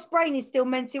the dog's brain is still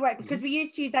mentally awake, because we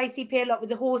used to use ACP a lot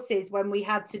with the horses when we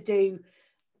had to do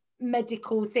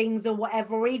medical things or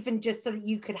whatever, or even just so that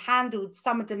you could handle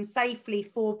some of them safely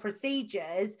for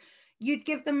procedures. You'd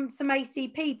give them some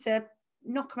ACP to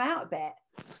knock them out a bit.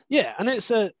 Yeah, and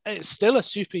it's still a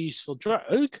super useful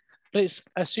drug, but it's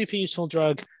a super useful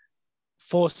drug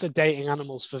for sedating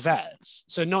animals for vets.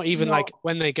 So not even like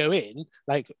when they go in,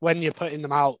 like when you're putting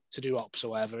them out to do ops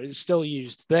or whatever, it's still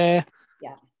used there.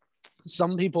 Yeah.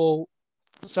 Some people,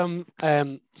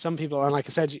 and like I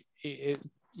said,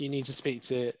 you need to speak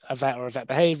to a vet or a vet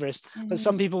behaviorist, but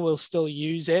some people will still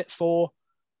use it for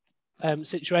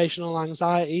situational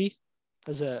anxiety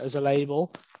as a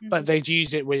label, but they'd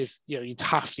use it with, you'd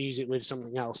have to use it with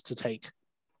something else to take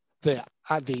the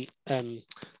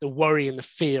worry and the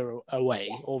fear away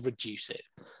or reduce it.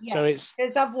 Yeah. So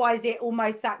because otherwise it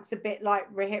almost acts a bit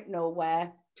like Rohypnol,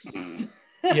 where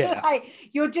like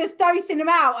you're just dosing them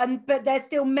out, but they're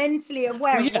still mentally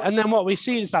aware. Well, and then what we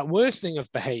see is that worsening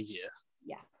of behavior.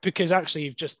 Yeah. Because actually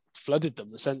you've just flooded them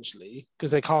essentially,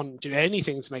 because they can't do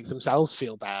anything to make themselves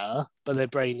feel better, but their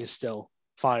brain is still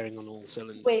firing on all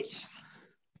cylinders. Which,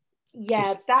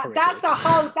 that's a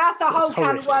whole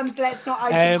can of worms. Let's not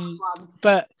open that one.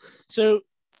 But so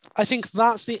I think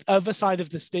that's the other side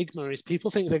of the stigma, is people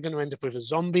think they're going to end up with a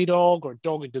zombie dog or a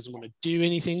dog who doesn't want to do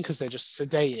anything because they're just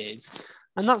sedated.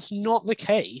 And that's not the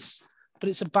case, but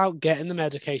it's about getting the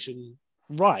medication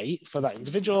right for that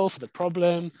individual, for the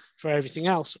problem, for everything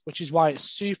else, which is why it's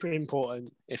super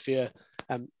important if you're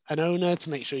an owner to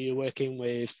make sure you're working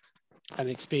with an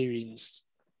experienced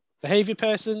behavior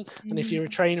person. And if you're a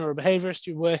trainer or a behaviorist,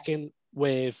 you're working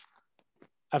with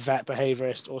a vet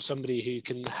behaviorist or somebody who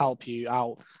can help you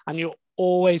out. And you're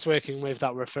always working with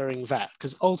that referring vet,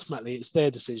 because ultimately it's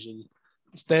their decision,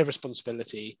 it's their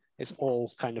responsibility, it's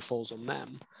all kind of falls on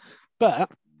them. But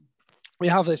we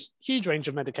have this huge range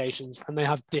of medications and they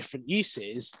have different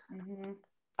uses.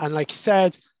 And like you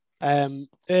said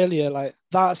earlier, like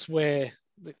that's where,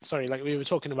 like we were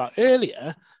talking about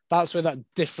earlier, that's where that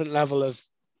different level of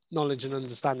knowledge and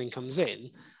understanding comes in,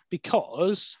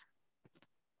 because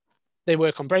they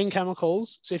work on brain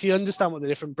chemicals. So if you understand what the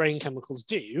different brain chemicals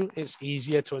do, it's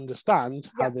easier to understand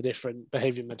how the different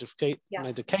behavior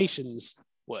medications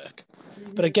work.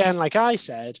 But again, like I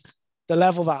said, the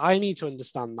level that I need to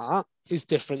understand that is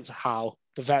different to how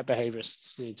the vet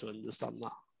behaviorists need to understand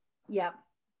that. Yeah.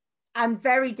 And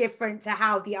very different to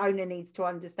how the owner needs to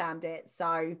understand it.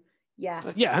 So, yeah.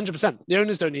 Yeah, 100%. The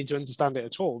owners don't need to understand it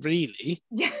at all, really.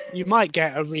 Yeah. You might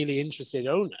get a really interested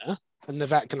owner and the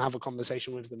vet can have a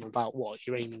conversation with them about what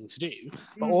you're aiming to do.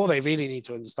 But all they really need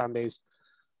to understand is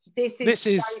this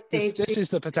is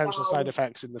the potential side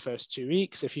effects in the first 2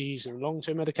 weeks if you're using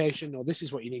long-term medication, or this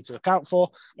is what you need to look out for.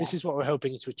 This is what we're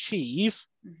hoping to achieve.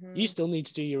 You still need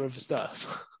to do your other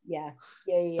stuff.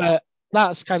 But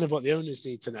that's kind of what the owners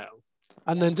need to know.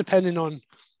 And then depending on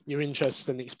your interest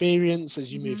and experience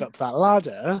as you move up that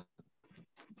ladder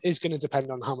is going to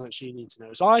depend on how much you need to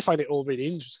know. So I find it all really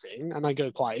interesting, and I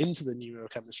go quite into the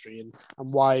neurochemistry and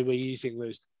why we're using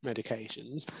those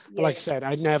medications. But like I said,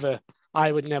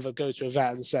 I would never go to a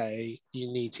vet and say,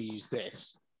 you need to use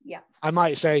this. I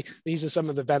might say, these are some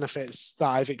of the benefits that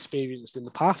I've experienced in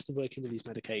the past of working with these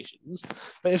medications.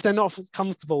 But if they're not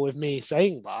comfortable with me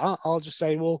saying that, I'll just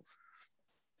say, well,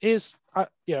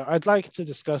 I'd like to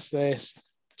discuss this.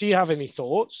 Do you have any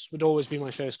thoughts? Would always be my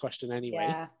first question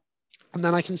anyway. And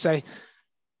then I can say,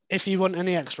 if you want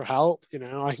any extra help,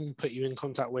 I can put you in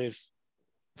contact with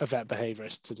a vet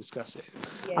behaviorist to discuss it.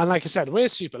 And like I said, we're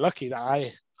super lucky that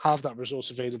I have that resource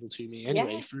available to me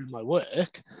anyway through my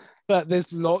work. But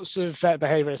there's lots of vet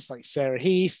behaviorists like Sarah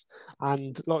Heath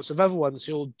and lots of other ones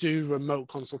who'll do remote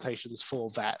consultations for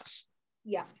vets.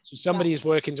 So somebody is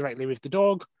working directly with the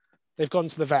dog. They've gone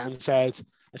to the vet and said,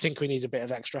 I think we need a bit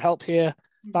of extra help here.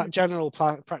 That general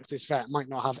practice vet might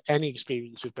not have any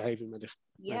experience with behavior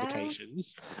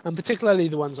medications, and particularly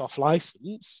the ones off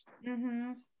license.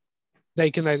 They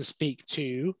can then speak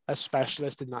to a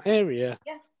specialist in that area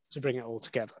to bring it all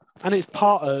together. And it's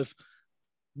part of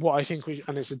what I think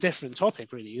and it's a different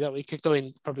topic really that we could go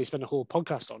in, probably spend a whole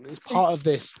podcast on. It's part of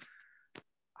this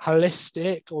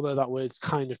holistic, although that word's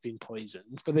kind of been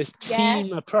poisoned, but this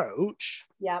team approach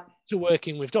to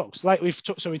working with dogs. Like we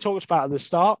talked about at the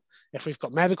start, if we've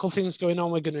got medical things going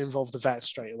on, we're going to involve the vet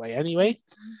straight away anyway.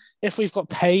 If we've got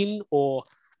pain or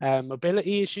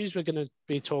mobility issues, we're going to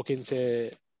be talking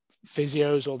to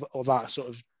physios or that sort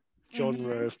of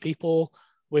genre of people.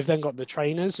 We've then got the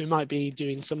trainers who might be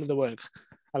doing some of the work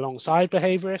alongside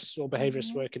behaviorists, or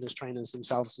behaviorists working as trainers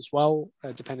themselves as well,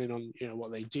 depending on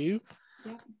what they do.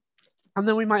 And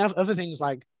then we might have other things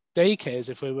like daycares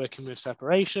if we're working with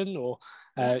separation, or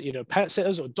pet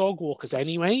sitters or dog walkers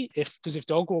anyway, because if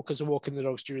dog walkers are walking the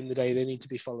dogs during the day, they need to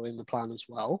be following the plan as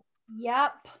well.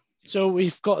 So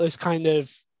we've got this kind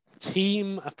of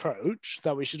team approach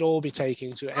that we should all be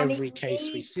taking to every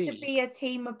case we see. It needs to be a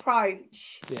team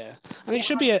approach. And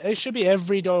it should be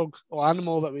every dog or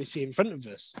animal that we see in front of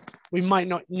us. We might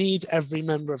not need every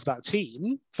member of that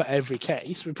team for every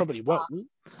case. We probably won't.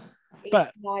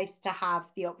 It's nice to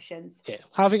have the options.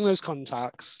 Having those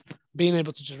contacts, being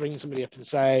able to just ring somebody up and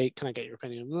say, can I get your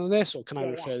opinion on this, or can I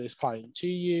refer this client to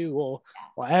you, or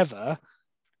whatever,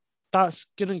 that's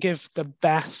going to give the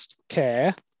best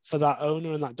care for that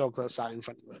owner and that dog that's sat in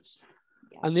front of us.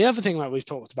 And the other thing that we've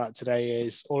talked about today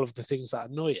is all of the things that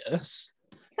annoy us,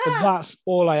 but that's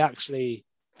all I actually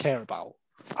care about.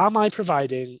 Am I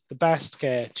providing the best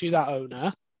care to that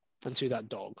owner and to that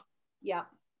dog?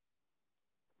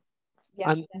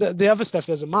 And the other stuff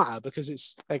doesn't matter, because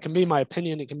it can be my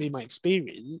opinion, it can be my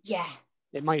experience.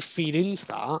 It might feed into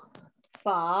that,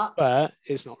 but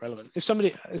it's not relevant. If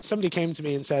somebody came to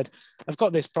me and said, I've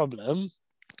got this problem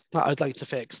that I'd like to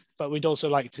fix, but we'd also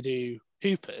like to do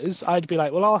hoopers, I'd be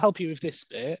like, well, I'll help you with this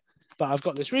bit, but I've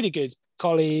got this really good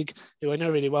colleague who I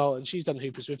know really well, and she's done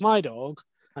hoopers with my dog,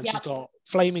 and she's got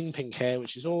flaming pink hair,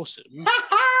 which is awesome.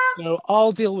 So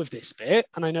I'll deal with this bit,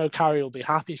 and I know Carrie will be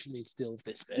happy for me to deal with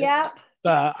this bit.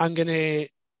 But I'm gonna,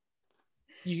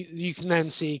 you can then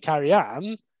see Carrie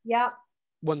Ann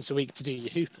once a week to do your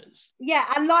hoopers.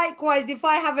 And likewise, if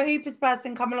I have a hoopers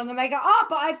person come along and they go,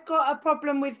 but I've got a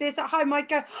problem with this at home, I'd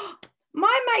go,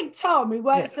 my mate Tom, who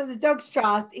works at the Dogs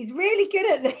Trust, is really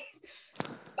good at this.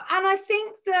 And I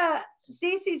think that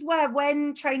this is where,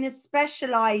 when trainers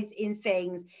specialize in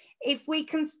things, if we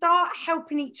can start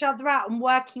helping each other out and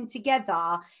working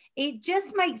together, it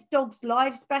just makes dogs'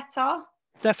 lives better.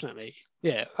 Definitely.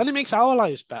 And it makes our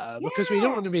lives better, because we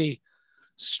don't want to be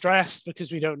stressed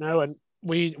because we don't know. And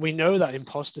we know that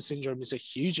imposter syndrome is a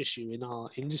huge issue in our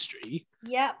industry.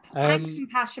 And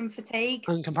compassion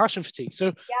fatigue.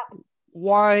 So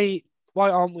why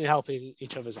aren't we helping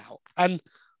each other's out? And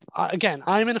again,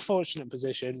 I'm in a fortunate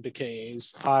position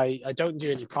because I don't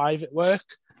do any private work.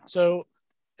 So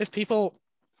if people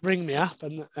ring me up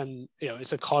and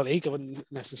it's a colleague, I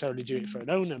wouldn't necessarily do it for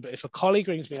an owner, but if a colleague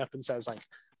rings me up and says, like,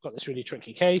 I've got this really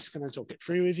tricky case, can I talk it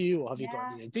through with you, or have you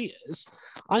got any ideas?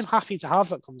 I'm happy to have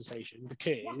that conversation,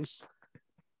 because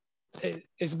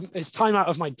it's time out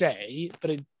of my day, but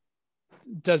it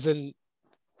doesn't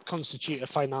constitute a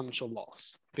financial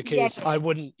loss, because I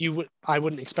wouldn't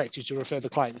expect you to refer the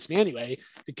client to me anyway,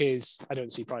 because I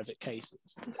don't see private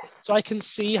cases. So I can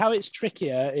see how it's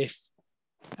trickier if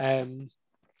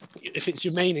if it's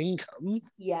your main income,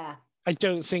 yeah, I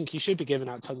don't think you should be giving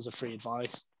out tons of free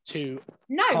advice to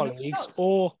no, colleagues not.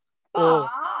 or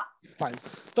clients.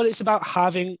 But it's about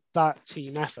having that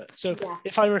team effort. So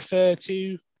if I refer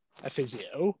to a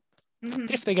physio,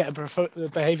 if they get a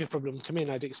behavior problem come in,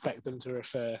 I'd expect them to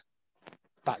refer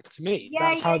back to me.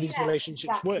 That's how these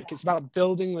relationships work. It's about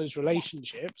building those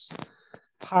relationships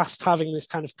past having this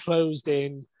kind of closed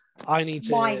in, I need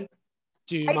to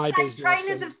do my business.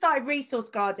 Trainers have started resource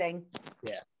guarding.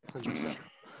 Yeah, 100%.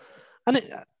 And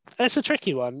it's a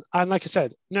tricky one. And like I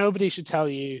said, nobody should tell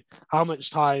you how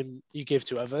much time you give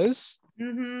to others.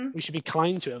 We should be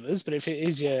kind to others, but if it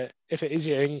is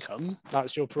your income,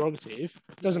 that's your prerogative.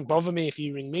 It doesn't bother me if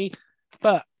you ring me.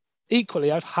 But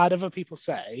equally, I've had other people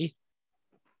say,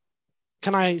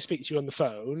 can I speak to you on the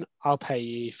phone? I'll pay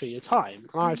you for your time.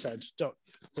 And I've said, it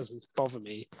doesn't bother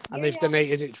me. And they've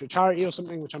donated it to a charity or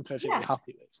something, which I'm perfectly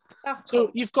happy with. That's so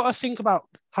cool. You've got to think about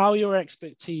how your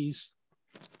expertise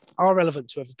are relevant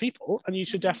to other people. And you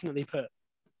should definitely put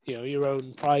your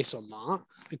own price on that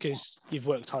because you've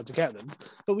worked hard to get them.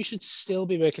 But we should still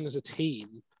be working as a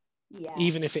team,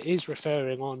 even if it is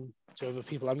referring on to other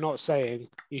people. I'm not saying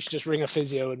you should just ring a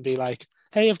physio and be like,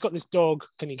 hey, I've got this dog.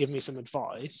 Can you give me some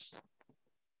advice?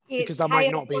 Because that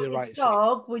might not be the right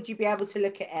thing. Would you be able to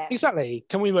look at it? Exactly.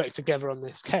 Can we work together on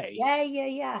this case?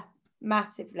 Yeah.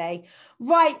 Massively.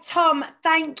 Right, Tom,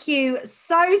 thank you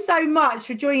so much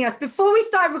for joining us. Before we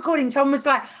started recording, Tom was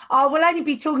like, we'll only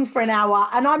be talking for an hour.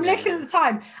 And I'm looking at the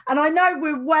time and I know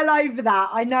we're well over that.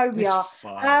 I know we are.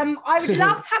 I would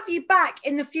love to have you back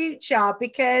in the future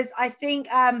because I think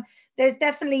there's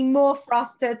definitely more for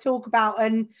us to talk about,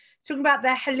 and talking about the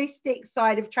holistic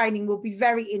side of training will be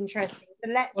very interesting.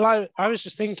 So I was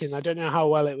just thinking, I don't know how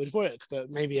well it would work,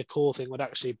 but maybe a cool thing would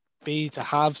actually be to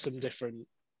have some different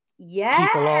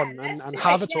people on and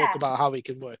have a talk about how we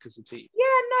can work as a team.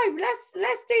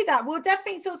 Let's do that. We'll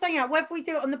definitely sort something out, whether we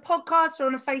do it on the podcast or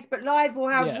on a Facebook Live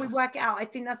or however we work it out. I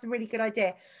think that's a really good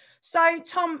idea. So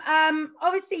Tom,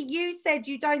 obviously you said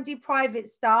you don't do private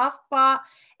stuff, but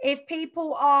if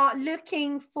people are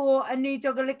looking for a new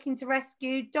dog or looking to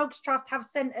rescue, Dogs Trust have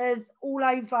centres all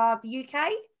over the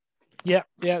UK. Yeah,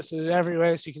 so they're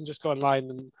everywhere, so you can just go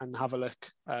online and have a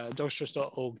look.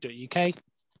 dogstrust.org.uk.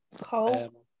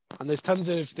 Cool. And there's tons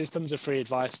of free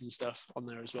advice and stuff on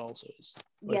there as well. So it's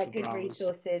good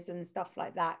resources and stuff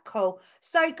like that. Cool.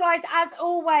 So guys, as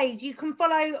always, you can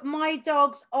follow my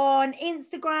dogs on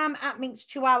Instagram at Minx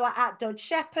Chihuahua, at Dodge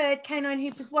Shepherd. Canine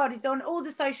Hoopers World is on all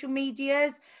the social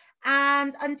medias.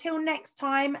 And until next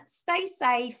time, stay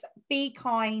safe, be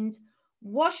kind,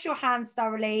 wash your hands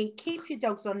thoroughly, keep your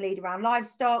dogs on lead around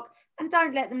livestock, and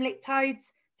don't let them lick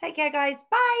toads. Take care, guys.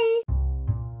 Bye.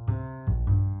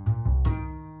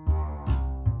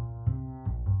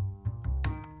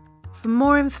 For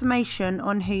more information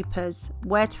on Hoopers,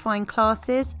 where to find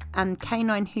classes and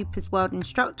Canine Hoopers World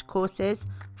instructor courses,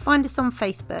 find us on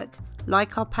Facebook,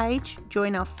 like our page,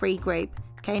 join our free group,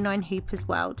 Canine Hoopers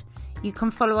World. You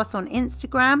can follow us on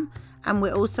Instagram and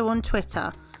we're also on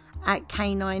Twitter at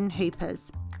Canine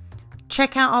Hoopers.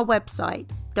 Check out our website,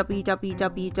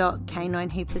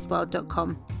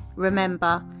 www.caninehoopersworld.com.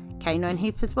 Remember, Canine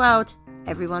Hoopers World,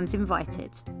 everyone's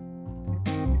invited.